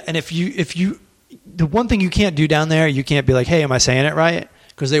 And if you, the one thing you can't do down there, you can't be like, hey, am I saying it right?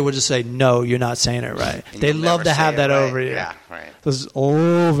 Because they would just say, no, you're not saying it right. They love to have that over you. Yeah, right. This is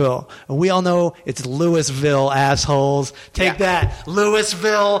Louisville. And we all know it's Louisville, assholes. Take that.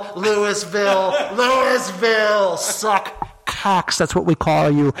 Louisville. Suck cocks. That's what we call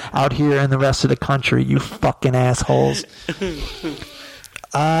you out here in the rest of the country, you fucking assholes.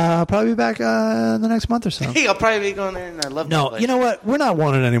 I'll probably be back the next month or so. Hey, I'll probably be going there, and I love that place. You know what? We're not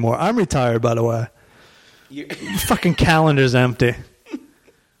wanted anymore. I'm retired, by the way. Your fucking calendar's empty.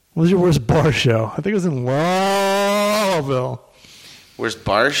 What was your worst bar show? I think it was in Louisville. Worst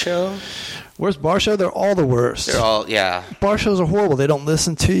bar show? Worst bar show? They're all the worst. They're all, yeah. Bar shows are horrible. They don't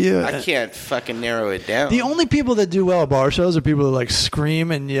listen to you. I can't fucking narrow it down. The only people that do well at bar shows are people that like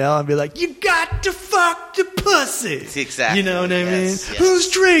scream and yell and be like, you got to fuck the pussy. Exactly. You know what I mean? Yes. Who's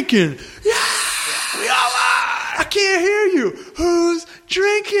drinking? Yeah! We all are! I can't hear you. Who's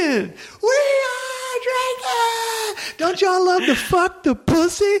drinking? We are drinking! Don't y'all love to fuck the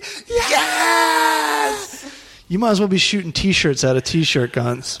pussy? Yes! You might as well be shooting T-shirts out of T-shirt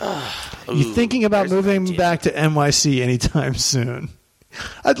guns. You thinking about moving back to NYC anytime soon?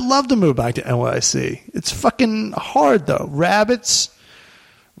 I'd love to move back to NYC. It's fucking hard, though. Rabbits?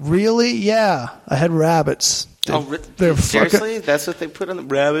 Really? Yeah. I had rabbits. They're seriously? That's what they put on the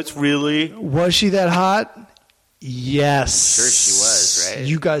rabbits? Really? Was she that hot? Yes. Sure she was, right?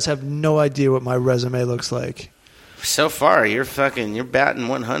 You guys have no idea what my resume looks like. So far, you're batting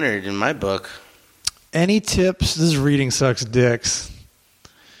 100 in my book. Any tips? This is Reading Sucks Dicks.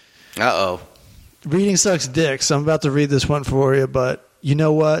 Uh-oh. Reading Sucks Dicks. I'm about to read this one for you, but you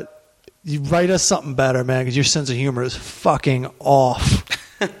know what? You write us something better, man, because your sense of humor is fucking off.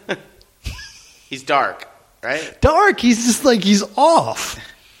 He's dark, right? Dark. He's just like, he's off.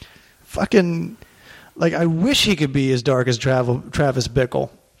 Fucking, like, I wish he could be as dark as Travis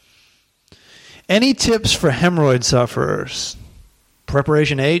Bickle. Any tips for hemorrhoid sufferers?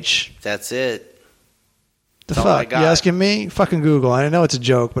 Preparation H? That's it. The fuck? You asking me? Fucking Google. I know it's a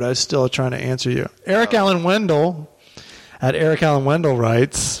joke, but I was still trying to answer you. Eric Allen Wendell at Eric Allen Wendell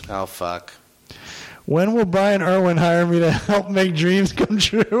writes, oh, fuck. When will Brian Irwin hire me to help make dreams come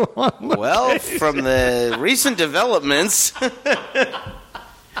true? Well, from the recent developments,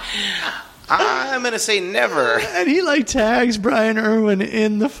 I'm going to say never. And he like tags Brian Irwin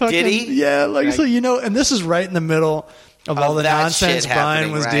in the fucking... Did he? Yeah, like, so you know, and this is right in the middle of all the nonsense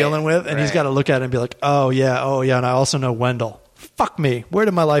Brian was dealing with, and he's got to look at it and be like, oh yeah, and I also know Wendell. Fuck me. Where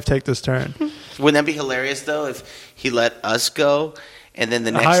did my life take this turn? Wouldn't that be hilarious, though, if he let us go, and then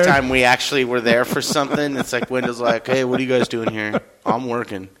the next time we actually were there for something, it's like Wendell's like, hey, what are you guys doing here? I'm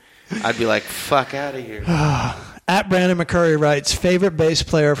working. I'd be like, fuck out of here. At Brandon McCurry writes, favorite bass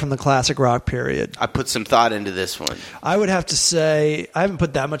player from the classic rock period. I put some thought into this one. I would have to say, I haven't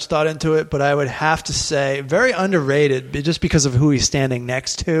put that much thought into it, but I would have to say, very underrated just because of who he's standing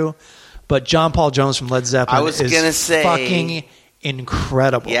next to. But John Paul Jones from Led Zeppelin is fucking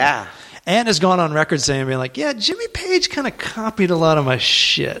incredible. Yeah. And has gone on record saying, being like, yeah, Jimmy Page kind of copied a lot of my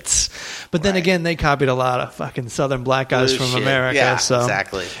shits. But then again, they copied a lot of fucking Southern black guys Blue from shit. America. Yeah, so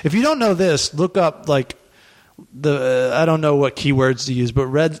exactly. If you don't know this, look up like I don't know what keywords to use, but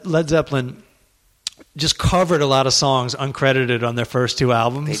Led Zeppelin just covered a lot of songs uncredited on their first 2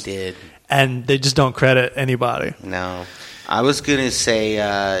 albums. They did. And they just don't credit anybody. No. I was going to say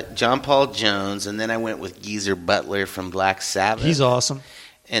John Paul Jones, and then I went with Geezer Butler from Black Sabbath. He's awesome.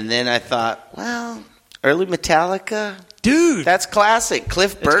 And then I thought, well, early Metallica? Dude. That's classic.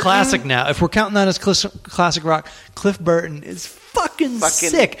 Cliff Burton? It's classic now. If we're counting that as classic rock, Cliff Burton is fucking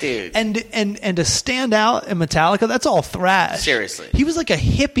sick. Dude. And to stand out in Metallica, that's all thrash. Seriously. He was like a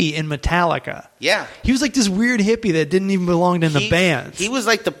hippie in Metallica. Yeah. He was like this weird hippie that didn't even belong in the bands. He was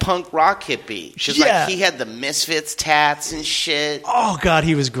like the punk rock hippie. Just like he had the Misfits tats and shit. Oh, God,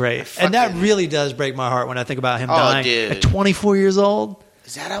 he was great. And that really does break my heart when I think about him dying at 24 years old.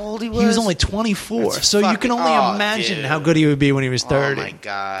 Is that how old he was? He was only 24. So you can only imagine how good he would be when he was 30. Oh, my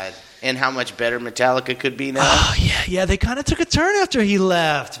God. And how much better Metallica could be now. Oh, yeah. Yeah, they kind of took a turn after he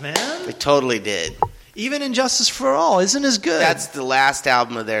left, man. They totally did. Even Injustice for All isn't as good. That's the last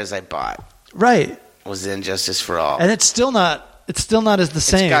album of theirs I bought. Right. Was Injustice for All. And it's still not as the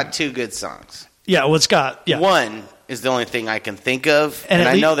same. It's got 2 good songs. Yeah, well, it's got... Yeah. One is the only thing I can think of. And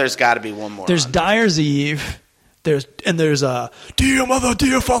I know there's got to be one more. There's Dyer's Eve. There's Dear Mother,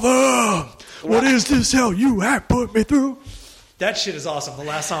 Dear Father, what is this hell you have put me through? That shit is awesome. The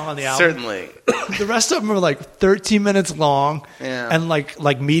last song on the album. Certainly. The rest of them are like 13 minutes long and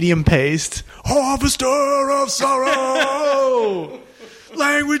like medium paced. Harvester of sorrow,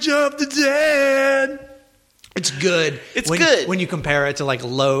 language of the dead. It's good. It's good when you compare it to like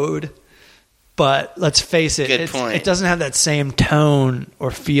Load. But let's face it, it doesn't have that same tone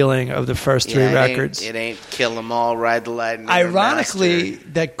or feeling of the first 3 records. It ain't Kill 'Em All, Ride the Lightning. Ironically,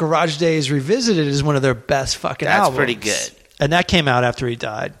 that Garage Days Revisited is one of their best fucking albums. That's pretty good. And that came out after he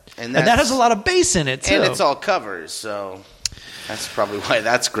died. And that has a lot of bass in it, too. And it's all covers, so that's probably why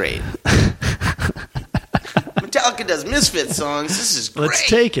that's great. Metallica does Misfits songs. This is great. Let's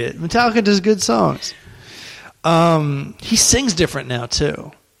take it. Metallica does good songs. He sings different now,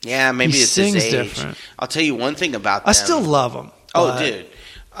 too. Yeah, maybe it's his age. Different. I'll tell you one thing about them. I still love them. Oh, dude.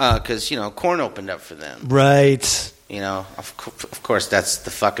 Because, Korn opened up for them. Right. Of course, that's the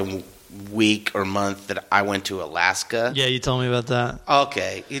fucking week or month that I went to Alaska. Yeah, you told me about that.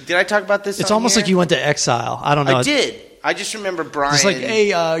 Okay. Did I talk about this? It's almost like you went to exile. I don't know. I did. I just remember Brian. It's like, hey,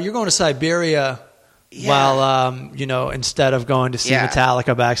 you're going to Siberia while, instead of going to see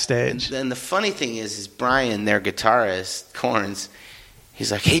Metallica backstage. And the funny thing is Brian, their guitarist, Korn's, he's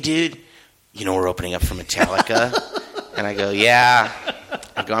like, hey, dude, we're opening up for Metallica. And I go, yeah.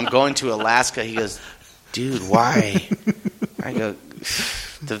 I go, I'm going to Alaska. He goes, dude, why? I go,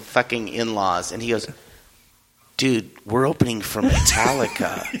 the fucking in-laws. And he goes, dude, we're opening for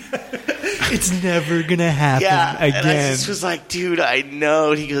Metallica. It's never going to happen again. And I just was like, dude, I know.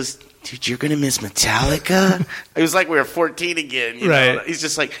 And he goes, dude, you're going to miss Metallica? It was like we were 14 again. You know? He's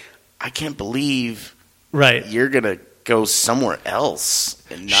just like, I can't believe you're going to go somewhere else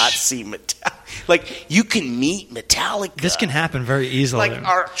and not see Metallica. Like, you can meet Metallica. This can happen very easily. Like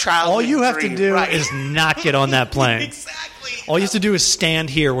our childhood all you have dream, to do is not get on that plane. Exactly. All you have to do is stand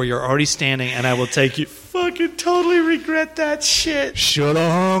here where you're already standing, and I will take you. Fucking totally regret that shit. Shoulda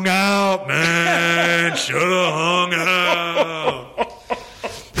hung out, man. Shoulda hung out.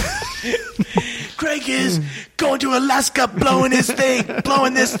 Craig is going to Alaska, blowing this thing.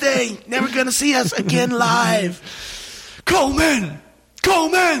 Never gonna see us again live. Coleman,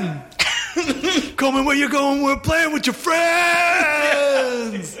 where you going? We're playing with your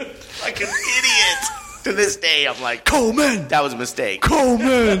friends. Like an idiot. To this day, I'm like, Coleman. That was a mistake.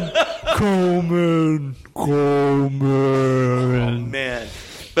 Coleman. Oh, man.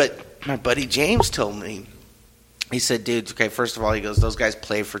 But my buddy James told me, he said, dude, okay, first of all, he goes, those guys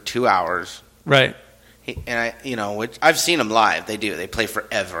play for 2 hours. Right. Which I've seen them live. They do. They play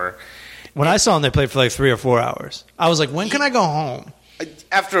forever. When I saw them, they played for like 3 or 4 hours. I was like, when can I go home?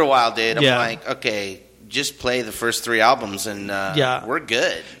 After a while, dude, I'm like, okay, just play the first 3 albums and we're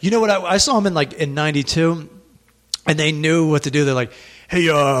good. You know what? I saw them in 92, and they knew what to do. They're like, hey,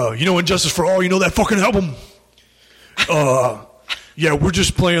 Injustice for All, that fucking album? Yeah, we're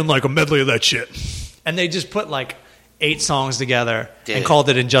just playing like a medley of that shit. And they just put like 8 songs together and Dude. called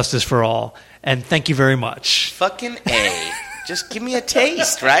it Injustice for All. And thank you very much. Fucking A. Just give me a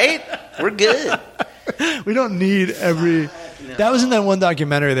taste, right? We're good. We don't need every... That was in that one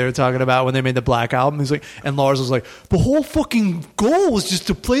documentary they were talking about when they made the Black Album. He's like, and Lars was like, the whole fucking goal was just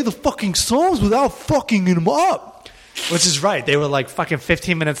to play the fucking songs without fucking them up. Which is right. They were like fucking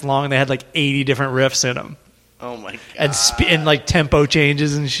 15 minutes long and they had like 80 different riffs in them. Oh my god. And, and like tempo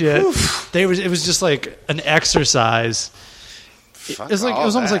changes and shit. It was just like an exercise. Fuck It was all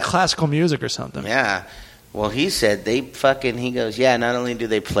almost that. like classical music or something. Yeah. Well, he said he goes, yeah, not only do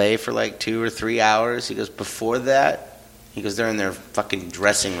they play for like 2 or 3 hours, he goes, before that, he goes, they're in their fucking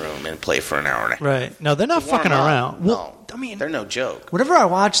dressing room and play for an hour and a half. Right. No, they're not Warm fucking up. around. Well, No, I mean, they're no joke. whenever I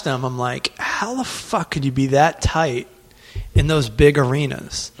watch them, I'm like, how the fuck could you be that tight in those big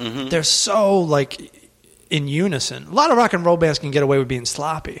arenas? Mm-hmm. They're so like in unison. A lot of rock and roll bands can get away with being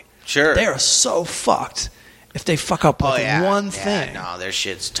sloppy. Sure. They are so fucked if they fuck up like one thing. No, their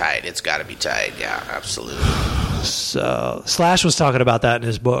shit's tight. It's got to be tight. Yeah, absolutely. So Slash was talking about that in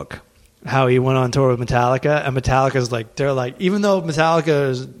his book, how he went on tour with Metallica, and Metallica's like, they're like, even though Metallica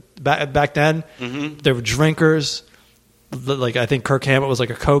is back then, they were drinkers. Like I think Kirk Hammett was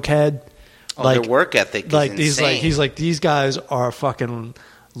like a cokehead. Oh, like their work ethic is like insane. he's like these guys are fucking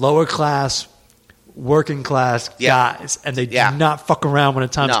lower class, working class guys, and they do not fuck around when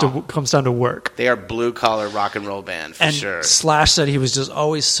it comes time to work. They are blue collar rock and roll band for And sure. Slash said he was just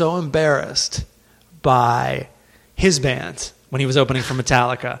always so embarrassed by his band when he was opening for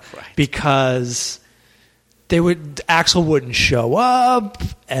Metallica because Axl wouldn't show up,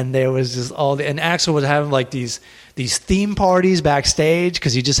 and there was just and Axl was having like these theme parties backstage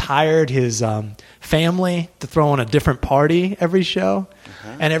because he just hired his family to throw on a different party every show,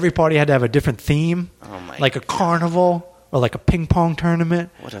 and every party had to have a different theme, like a carnival or like a ping pong tournament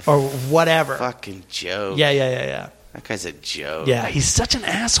or whatever. Fucking joke. Yeah. That guy's a joke. Yeah, he's such an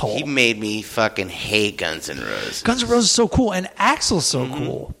asshole. He made me fucking hate Guns N' Roses. Guns N' Roses is so cool, and Axl's so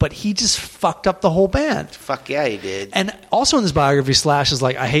cool, but he just fucked up the whole band. Fuck yeah, he did. And also in this biography, Slash is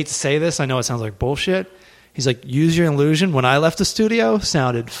like, I hate to say this, I know it sounds like bullshit. He's like, Use Your Illusion, when I left the studio,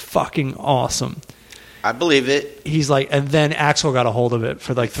 sounded fucking awesome. I believe it. He's like, and then Axl got a hold of it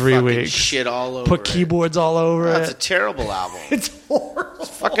for like 3 Fucking weeks. shit all over Put it. keyboards all over it. That's a terrible album. It's horrible.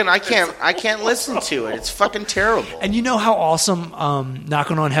 Fucking, I can't listen to it. It's fucking terrible. And you know how awesome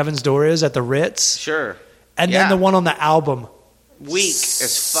Knocking on Heaven's Door is at the Ritz? Sure. And Yeah. then the one on the album Weak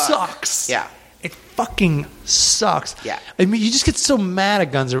as fuck. sucks. Yeah. It fucking sucks. Yeah. I mean, you just get so mad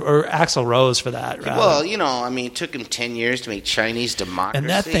at Guns or Axl Rose for that. Rather. Well, it took him 10 years to make Chinese Democracy. And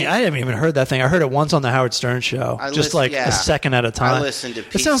that thing, I haven't even heard that thing. I heard it once on the Howard Stern show, a second at a time. I listened to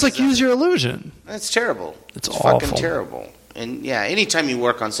It sounds like pieces of Use Your Illusion. It's terrible. It's fucking awful. terrible. And yeah, anytime you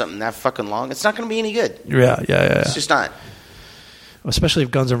work on something that fucking long, it's not going to be any good. Yeah. It's just not. Especially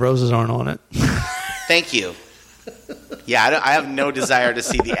if Guns N' Roses aren't on it. Thank you. Yeah, I have no desire to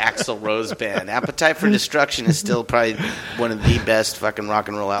see the Axl Rose band. Appetite for Destruction is still probably one of the best fucking rock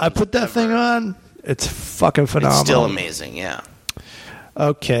and roll I albums. put that ever. thing on. It's fucking phenomenal. It's still amazing, yeah.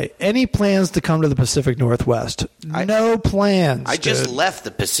 Okay. Any plans to come to the Pacific Northwest? No plans. I just dude. left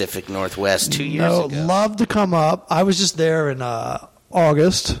the Pacific Northwest 2 years No, ago. love to come up. I was just there in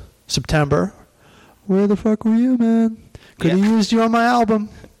August, September. Where the fuck were you, man? Could have used you on my album.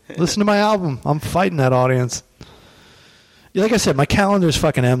 Listen to my album. I'm fighting that audience. Yeah, like I said, my calendar's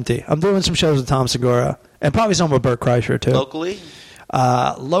fucking empty. I'm doing some shows with Tom Segura and probably some with Bert Kreischer too. Locally?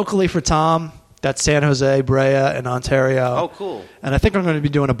 Locally for Tom, that's San Jose, Brea, and Ontario. Oh, cool. And I think I'm going to be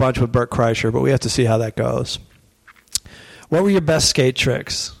doing a bunch with Bert Kreischer, but we have to see how that goes. What were your best skate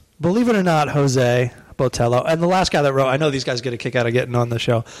tricks? Believe it or not, Jose Botello, and the last guy that wrote, I know these guys get a kick out of getting on the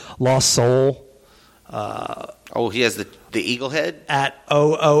show, Lost Soul. He has the eagle head? At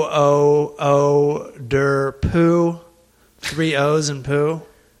OOOO der Poo. 3 O's in poo.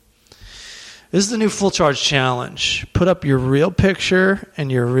 This is the new Full Charge Challenge. Put up your real picture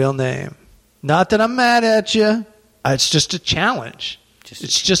and your real name. Not that I'm mad at you. It's just a challenge.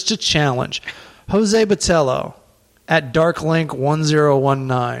 It's just a challenge. Jose Botello at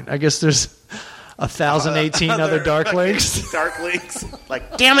DarkLink1019. I guess there's 1,018 other Dark Links. Dark Links.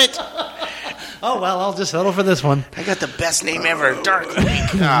 Like, damn it. Oh, well, I'll just settle for this one. I got the best name ever, Dark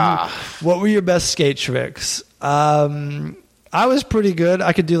Link. What were your best skate tricks? I was pretty good.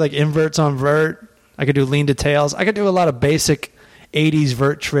 I could do like inverts on vert. I could do lean to tails. I could do a lot of basic 80s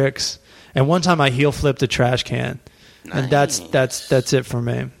vert tricks. And one time I heel flipped a trash can. Nice. And that's it for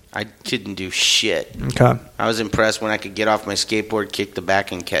me. I couldn't do shit. Okay. I was impressed when I could get off my skateboard, kick the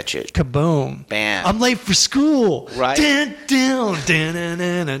back, and catch it. Kaboom. Bam. I'm late for school. Right. Dun, dun, dun,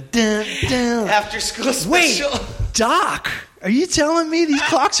 dun, dun, dun, dun. After school Wait, special. Doc, are you telling me these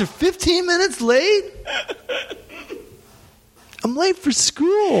clocks are 15 minutes late? I'm late for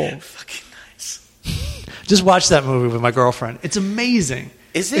school. Fucking nice. Just watch that movie with my girlfriend. It's amazing.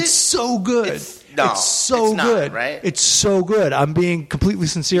 Is it? It's so good. No, it's so it's not, good. right? It's so good. I'm being completely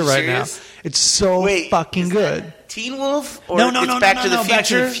sincere right serious? now. It's so fucking is good. that Teen Wolf? Or No, it's Back to the Future? Back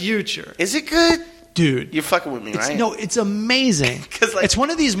to the Future. Is it good? Dude. You're fucking with me, right? No, it's amazing. 'Cause, like- it's one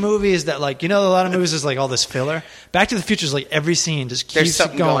of these movies that, like, you know, a lot of movies is like all this filler. Back to the Future is like every scene just There's keeps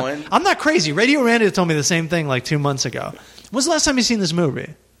something going. going. I'm not crazy. Radio Randy told me the same thing like 2 months ago. When's the last time you seen this movie?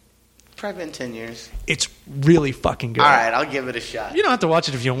 Probably been 10 years. It's really fucking good. All right, I'll give it a shot. You don't have to watch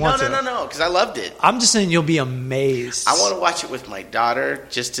it if you don't want to. No, because I loved it. I'm just saying you'll be amazed. I want to watch it with my daughter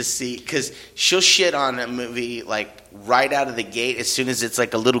just to see, because she'll shit on a movie like right out of the gate as soon as it's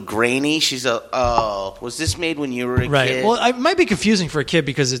like a little grainy. She's oh, was this made when you were a Right. kid? Well, it might be confusing for a kid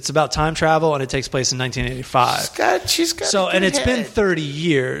because it's about time travel and it takes place in 1985. She's got So, a and good it's been head. 30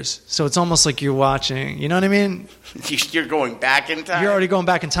 years. So it's almost like you're watching, you know what I mean? You're going back in time. You're already going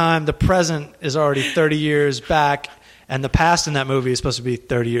back in time. The present is already 30 years back, and the past in that movie is supposed to be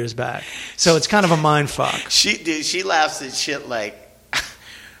 30 years back. So it's kind of a mind fuck. She laughs at shit like,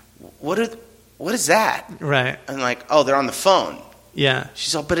 what is that? Right. I'm like, oh, they're on the phone. Yeah.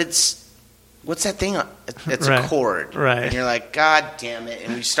 She's all, but what's that thing? It's Right. a cord. Right. And you're like, God damn it.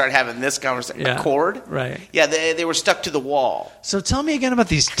 And we start having this conversation. Yeah. A cord? Right. Yeah, they were stuck to the wall. So tell me again about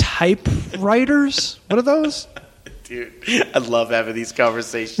these typewriters. What are those? Dude, I love having these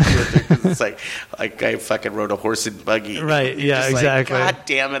conversations with her because it's like I fucking rode a horse and buggy. Right, You're yeah, just like, exactly. God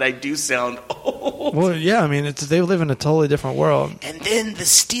damn it, I do sound old. Well, yeah, I mean, they live in a totally different world. And then the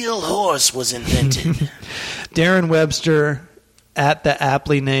steel horse was invented. Darren Webster, at the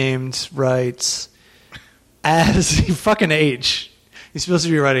aptly named, writes, as fucking H. He's supposed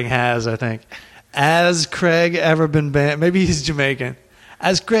to be writing has, I think. As Craig ever been banned? Maybe he's Jamaican.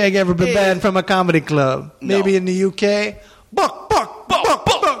 Has Craig ever been banned from a comedy club? No. Maybe in the UK? Buck.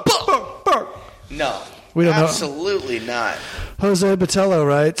 No. We don't know. Absolutely not. Jose Botello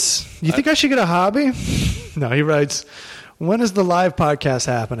writes, you think I should get a hobby? No, he writes, when is the live podcast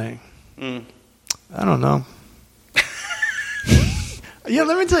happening? I don't know. Yeah,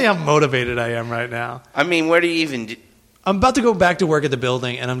 let me tell you how motivated I am right now. I mean, where do you even... I'm about to go back to work at the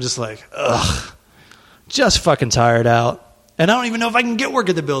building, and I'm just like, ugh, just fucking tired out. And I don't even know if I can get work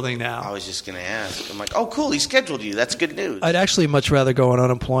at the building now. I was just going to ask. I'm like, oh, cool, he scheduled you. That's good news. I'd actually much rather go on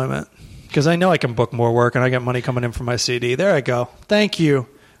unemployment because I know I can book more work, and I get money coming in from my CD. There I go. Thank you,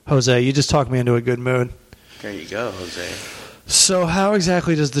 Jose. You just talked me into a good mood. There you go, Jose. So how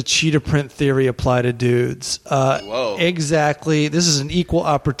exactly does the cheetah print theory apply to dudes? Whoa. Exactly. This is an equal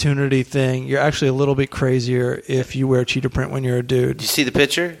opportunity thing. You're actually a little bit crazier if you wear cheetah print when you're a dude. Did you see the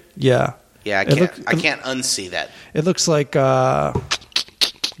picture? Yeah. Yeah, I can't unsee that. It looks like go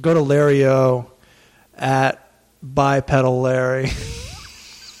to Lario at Bipedal Larry.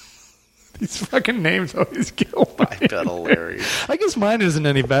 These fucking names always kill me. Bipedal Larry. I guess mine isn't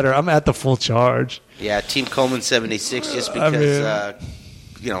any better. I'm at the full charge. Yeah, Team Coleman 76, just I because,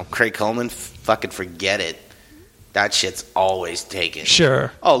 mean- Craig Coleman, fucking forget it. That shit's always taken.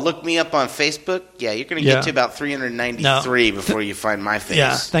 Sure. Oh, look me up on Facebook. Yeah, you're going to Yeah. get to about 393 before you find my face.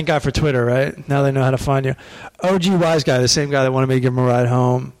 Yeah, thank God for Twitter, right? Now they know how to find you. OG Wise Guy, the same guy that wanted me to give him a ride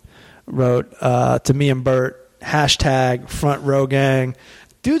home, wrote to me and Bert, hashtag front row gang.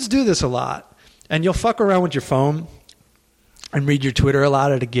 Dudes do this a lot. And you'll fuck around with your phone and read your Twitter a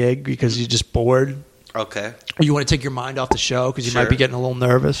lot at a gig because you're just bored. Okay, Or you want to take your mind off the show because you might Sure. be getting a little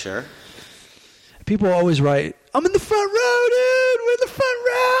nervous. sure. People always write, I'm in the front row, dude. We're in the front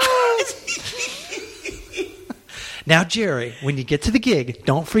row. Now, Jerry, when you get to the gig,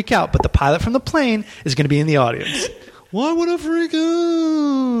 don't freak out. But the pilot from the plane is going to be in the audience. Why would I freak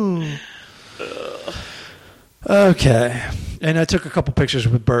out? Okay. And I took a couple pictures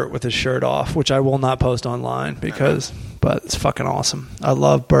with Bert with his shirt off, which I will not post online but it's fucking awesome. I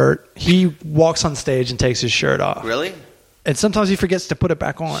love Bert. He walks on stage and takes his shirt off. Really? And sometimes he forgets to put it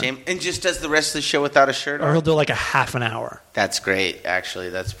back on. Shame. And just does the rest of the show without a shirt Or he'll on? do like a half an hour. That's great, actually.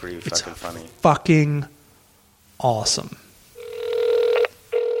 That's pretty It's fucking funny. fucking awesome.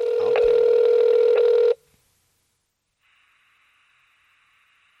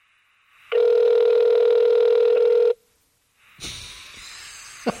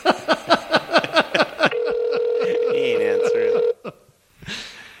 He ain't answering.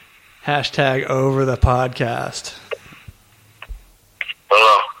 Hashtag over the podcast.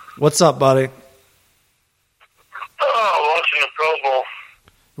 Hello. What's up, buddy? Oh, watching the Pro Bowl.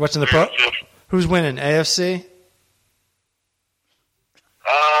 Watching the Pro? Who's winning? AFC?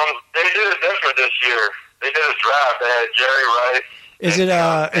 They did it different this year. They did a draft. They had Jerry Rice.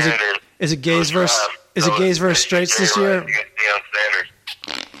 Is it Gays versus Straights this year? Deion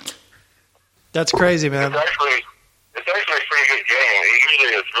Sanders. That's crazy, man. It's actually a pretty good game.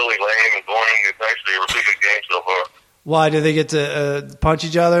 Usually it's really lame and boring. It's actually a really good game so far. Why do they get to punch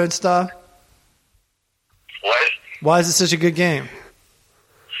each other and stuff? What? Why is it such a good game?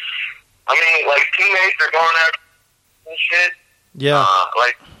 I mean, like teammates are going out and shit. Yeah.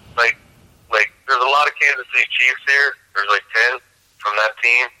 Like there's a lot of Kansas City Chiefs here. There's like 10 from that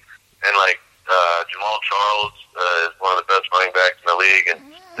team, and like Jamal Charles is one of the best running backs in the league, and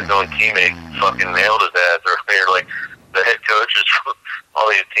his own teammate fucking nailed his ass earlier. Like the head coaches from all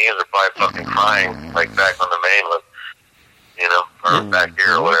these teams are probably fucking crying, like back on the mainland, you know, or back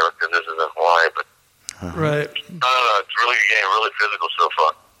here or whatever, because this isn't Hawaii. But Right. no, it's a really good game, really physical so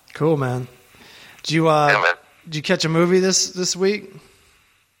far. Cool, man. Did you Yeah, man. did you catch a movie this week?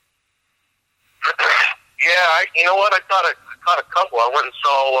 Yeah, you know what? I caught a couple. I went and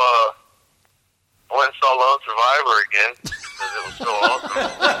saw Lone Survivor again because it was so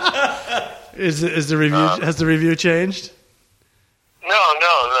awesome. Is the review has the review changed? No.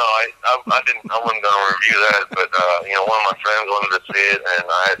 I didn't. I wasn't going to review that, but you know, one of my friends wanted to see it, and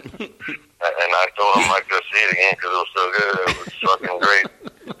I told him I'd go see it again because it was so good. It was fucking great.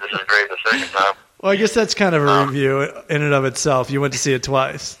 This is great the second time. Well, I guess that's kind of a review in and of itself. You went to see it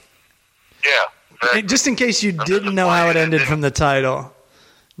twice. Yeah. Hey, just in case you didn't know how it ended from the title,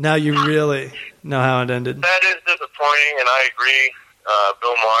 now you really know how it ended. That is disappointing, and I agree.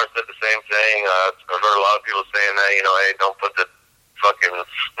 Bill Maher said the same thing. I've heard a lot of people saying that, you know, hey, don't put the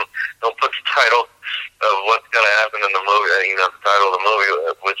title of what's going to happen in the movie, you know, the title of the movie,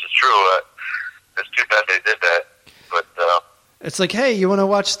 which is true. It's too bad they did that. But It's like, hey, you want to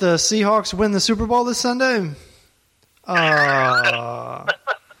watch the Seahawks win the Super Bowl this Sunday? That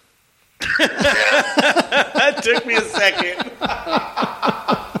took me a second. yeah,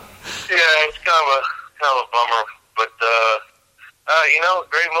 it's kind of a bummer. But you know,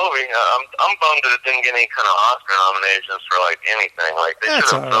 great movie. I'm bummed that it didn't get any kind of Oscar nominations for like anything. Like they That's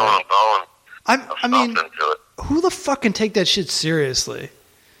should have all right. thrown I mean, something to it. who the fuck can take that shit seriously?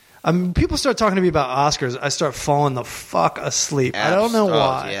 I mean, people start talking to me about Oscars, I start falling the fuck asleep. I don't know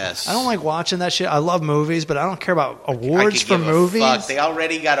why. Yes. I don't like watching that shit. I love movies, but I don't care about I awards could for give a movies. fuck. They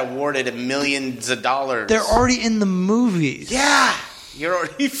already got awarded millions of dollars. They're already in the movies. Yeah. You're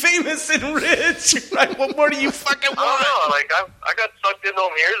already famous and rich. Right? What more do you fucking I don't want? know. Like I got sucked into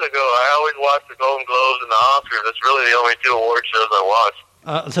them years ago. I always watch the Golden Globes and the Oscars. That's really the only two award shows I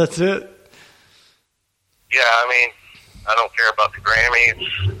watch. That's it. Yeah, I mean, I don't care about the Grammys.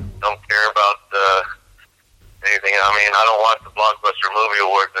 Don't care about anything. I mean, I don't watch the Blockbuster Movie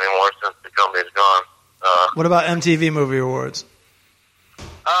Awards anymore since the company's gone. What about MTV Movie Awards?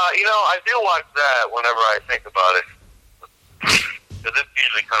 You know, I do watch that whenever I think about it. Because it's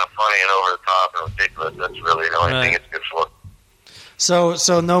usually kind of funny and over the top and ridiculous. That's really the only thing it's good for.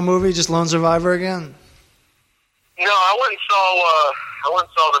 So no movie, just Lone Survivor again? No, I went and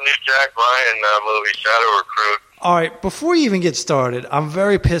saw the new Jack Ryan movie, Shadow Recruit. All right, before you even get started, I'm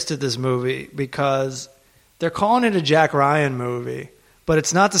very pissed at this movie because they're calling it a Jack Ryan movie, but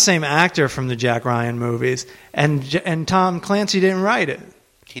it's not the same actor from the Jack Ryan movies, and Tom Clancy didn't write it.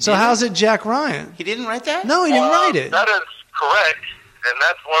 So how's it Jack Ryan? He didn't write that? No, he didn't write it. That is correct, and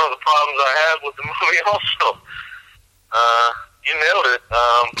that's one of the problems I had with the movie also. You nailed it.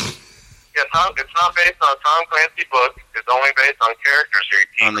 Yeah, it's not based on a Tom Clancy book. It's only based on characters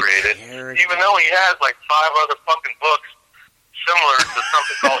he created. Even though he has like 5 other fucking books similar to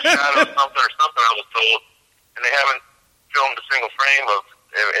something called Shadow something or something I was told, and they haven't filmed a single frame of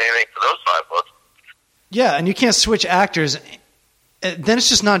anything for those 5 books. Yeah, and you can't switch actors. Then it's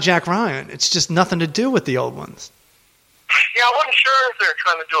just not Jack Ryan. It's just nothing to do with the old ones. Yeah, I wasn't sure if they're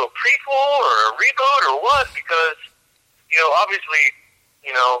trying to do a prequel or a reboot or what, because, you know, obviously,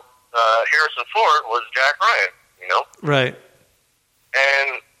 you know, Harrison Ford was Jack Ryan, you know? Right.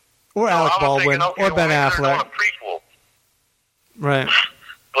 And or Alec Baldwin, thinking, or Ben Affleck. They're doing a prequel. Right.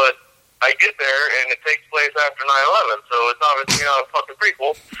 But I get there, and it takes place after 9/11, so it's obviously not a fucking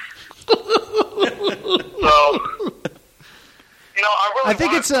prequel. So, you know, I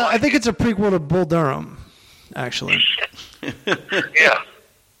think it's a prequel to Bull Durham, actually. Yeah.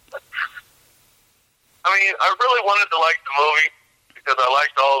 I mean, I really wanted to like the movie because I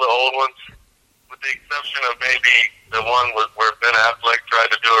liked all the old ones, with the exception of maybe the one where Ben Affleck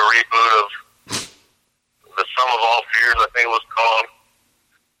tried to do a reboot of The Sum of All Fears, I think it was called.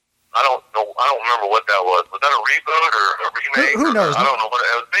 don't remember what that was. Was that a reboot or a remake? Who knows? I don't know.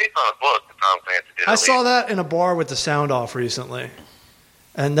 It was based on a book that Tom Clancy did. I saw that in a bar with the sound off recently.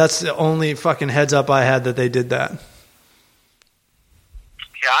 And that's the only fucking heads up I had that they did that. Yeah,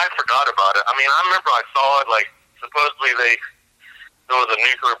 I forgot about it. I mean, I remember I saw it, like, supposedly there was a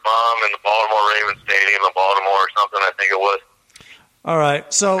nuclear bomb in the Baltimore Ravens Stadium in Baltimore or something, I think it was. All right.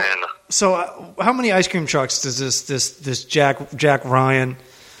 So how many ice cream trucks does this Jack Ryan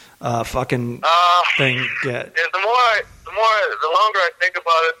fucking thing get? Yeah, the longer I think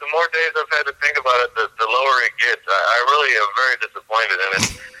about it, the more days I've had to think about it, the lower it gets. I really am very disappointed in it.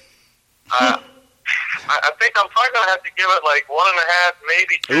 I think I'm probably going to have to give it like 1.5,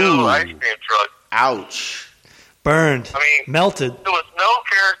 maybe 2 ice cream trucks. Ouch. Burned. I mean, melted. There was no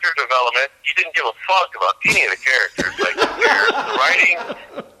character development. You didn't give a fuck about any of the characters. Like, the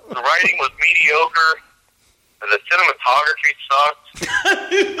writing was mediocre. The cinematography sucked.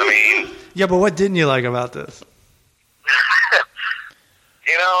 I mean... Yeah, but what didn't you like about this?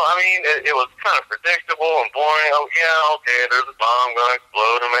 You know, I mean, it was kind of predictable and boring. Oh, yeah, okay, there's a bomb going to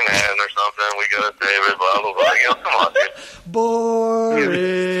explode in Manhattan or something. We got to save it, blah, blah, blah. You know, come on, dude.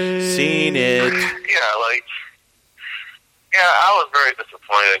 Boring. Seen it. Yeah, like... Yeah, I was very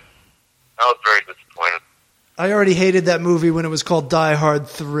disappointed. I already hated that movie when it was called Die Hard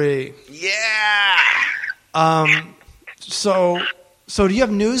 3. Yeah. So do you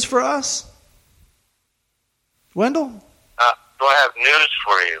have news for us? Wendell? Do I have news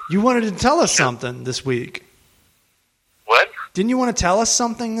for you? You wanted to tell us something this week. What? Didn't you want to tell us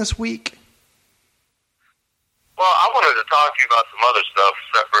something this week? Well, I wanted to talk to you about some other stuff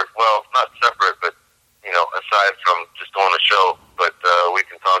separate. Well, not separate, but, you know, aside from just doing the show. But we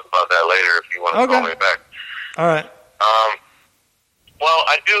can talk about that later if you want to call me back. All right. Well,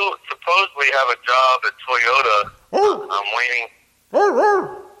 I do supposedly have a job at Toyota. I'm waiting.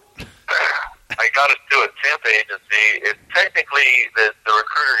 I got it through a temp agency. It technically, the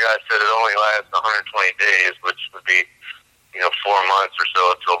recruiter guy said it only lasts 120 days, which would be, 4 months or so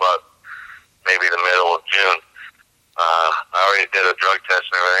until about maybe the middle of June. I already did a drug test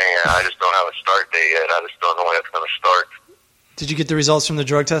and everything, and I just don't have a start date yet. I just don't know when it's going to start. Did you get the results from the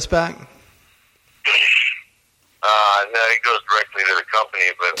drug test back? No, it goes directly to the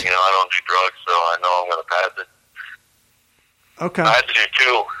company, but, I don't do drugs, so I know I'm going to pass it. Okay. I had to do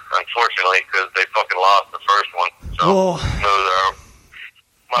 2, unfortunately, because they fucking lost the first one. So,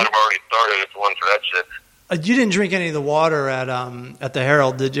 might have already started if it wasn't for that shit. You didn't drink any of the water at the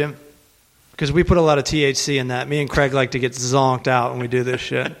Herald, did you? Because we put a lot of THC in that. Me and Craig like to get zonked out when we do this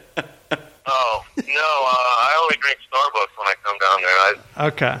shit. Oh, no, I only drink Starbucks when I come down there.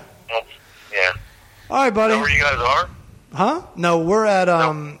 Okay. Well, yeah. All right, buddy. Is that where you guys are? Huh? No, we're at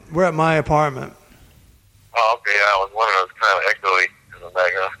my apartment. Oh, okay, I was wondering, it was kind of echoey in the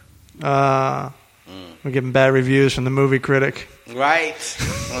background. We're getting bad reviews from the movie critic. Right.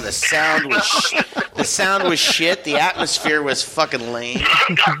 Well, the sound was shit. The atmosphere was fucking lame.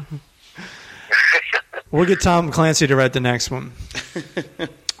 We'll get Tom Clancy to write the next one.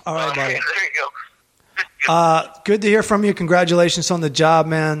 All right, buddy. There you go. Good to hear from you. Congratulations on the job,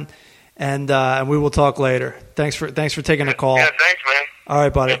 man. And we will talk later. Thanks for taking a call. Yeah, thanks, man. All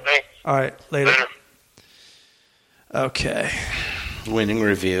right, buddy. Yeah, thanks. All right, later. Okay. Winning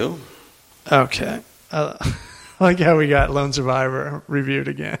review. Okay. I like how we got Lone Survivor reviewed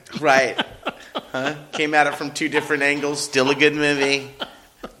again. Right. Huh? Came at it from 2 different angles. Still a good movie.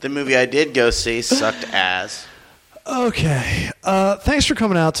 The movie I did go see sucked ass. Okay. Thanks for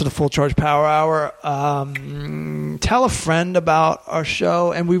coming out to the Full Charge Power Hour. Tell a friend about our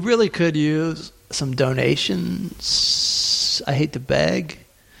show, and we really could use some donations. I hate to beg.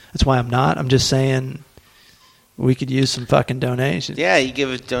 That's why I'm not. I'm just saying we could use some fucking donations. Yeah, you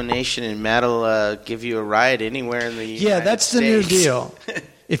give a donation, and Matt'll give you a ride anywhere in the United Yeah, that's States. the new deal.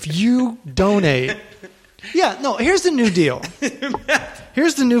 If you donate... Yeah, no, here's the new deal.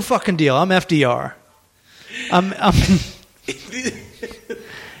 Here's the new fucking deal. I'm FDR.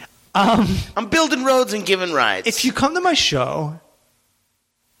 I'm building roads and giving rides. If you come to my show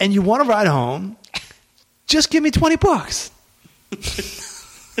and you want to ride home, just give me $20.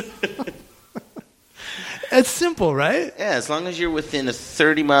 It's simple, right? Yeah, as long as you're within a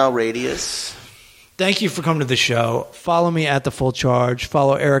 30-mile radius. Thank you for coming to the show. Follow me at The Full Charge.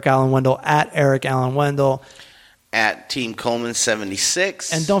 Follow Eric Allen Wendell at Eric Allen Wendell. At Team Coleman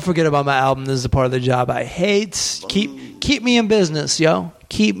 76. And don't forget about my album, This is a Part of the Job I Hate. Keep me in business, yo.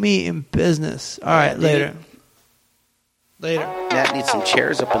 Keep me in business. All right, later. Later. Matt needs some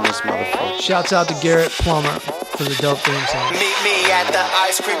chairs up in this motherfucker. Shouts out to Garrett Plummer for the dope theme song. Meet me at the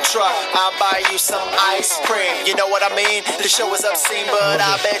ice cream truck. I'll buy you some ice cream. You know what I mean? The show is obscene, but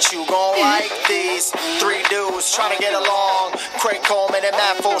I bet you gon' like these three dudes trying to get along. Craig Coleman and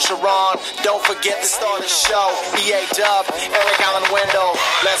Matt Fulcheron. Don't forget to start the show. EA Dub, Eric Allen Window.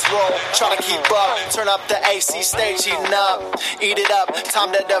 Let's roll, try to keep up. Turn up the AC stage, heating up. Eat it up,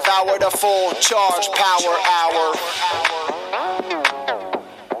 time to devour the full charge power hour.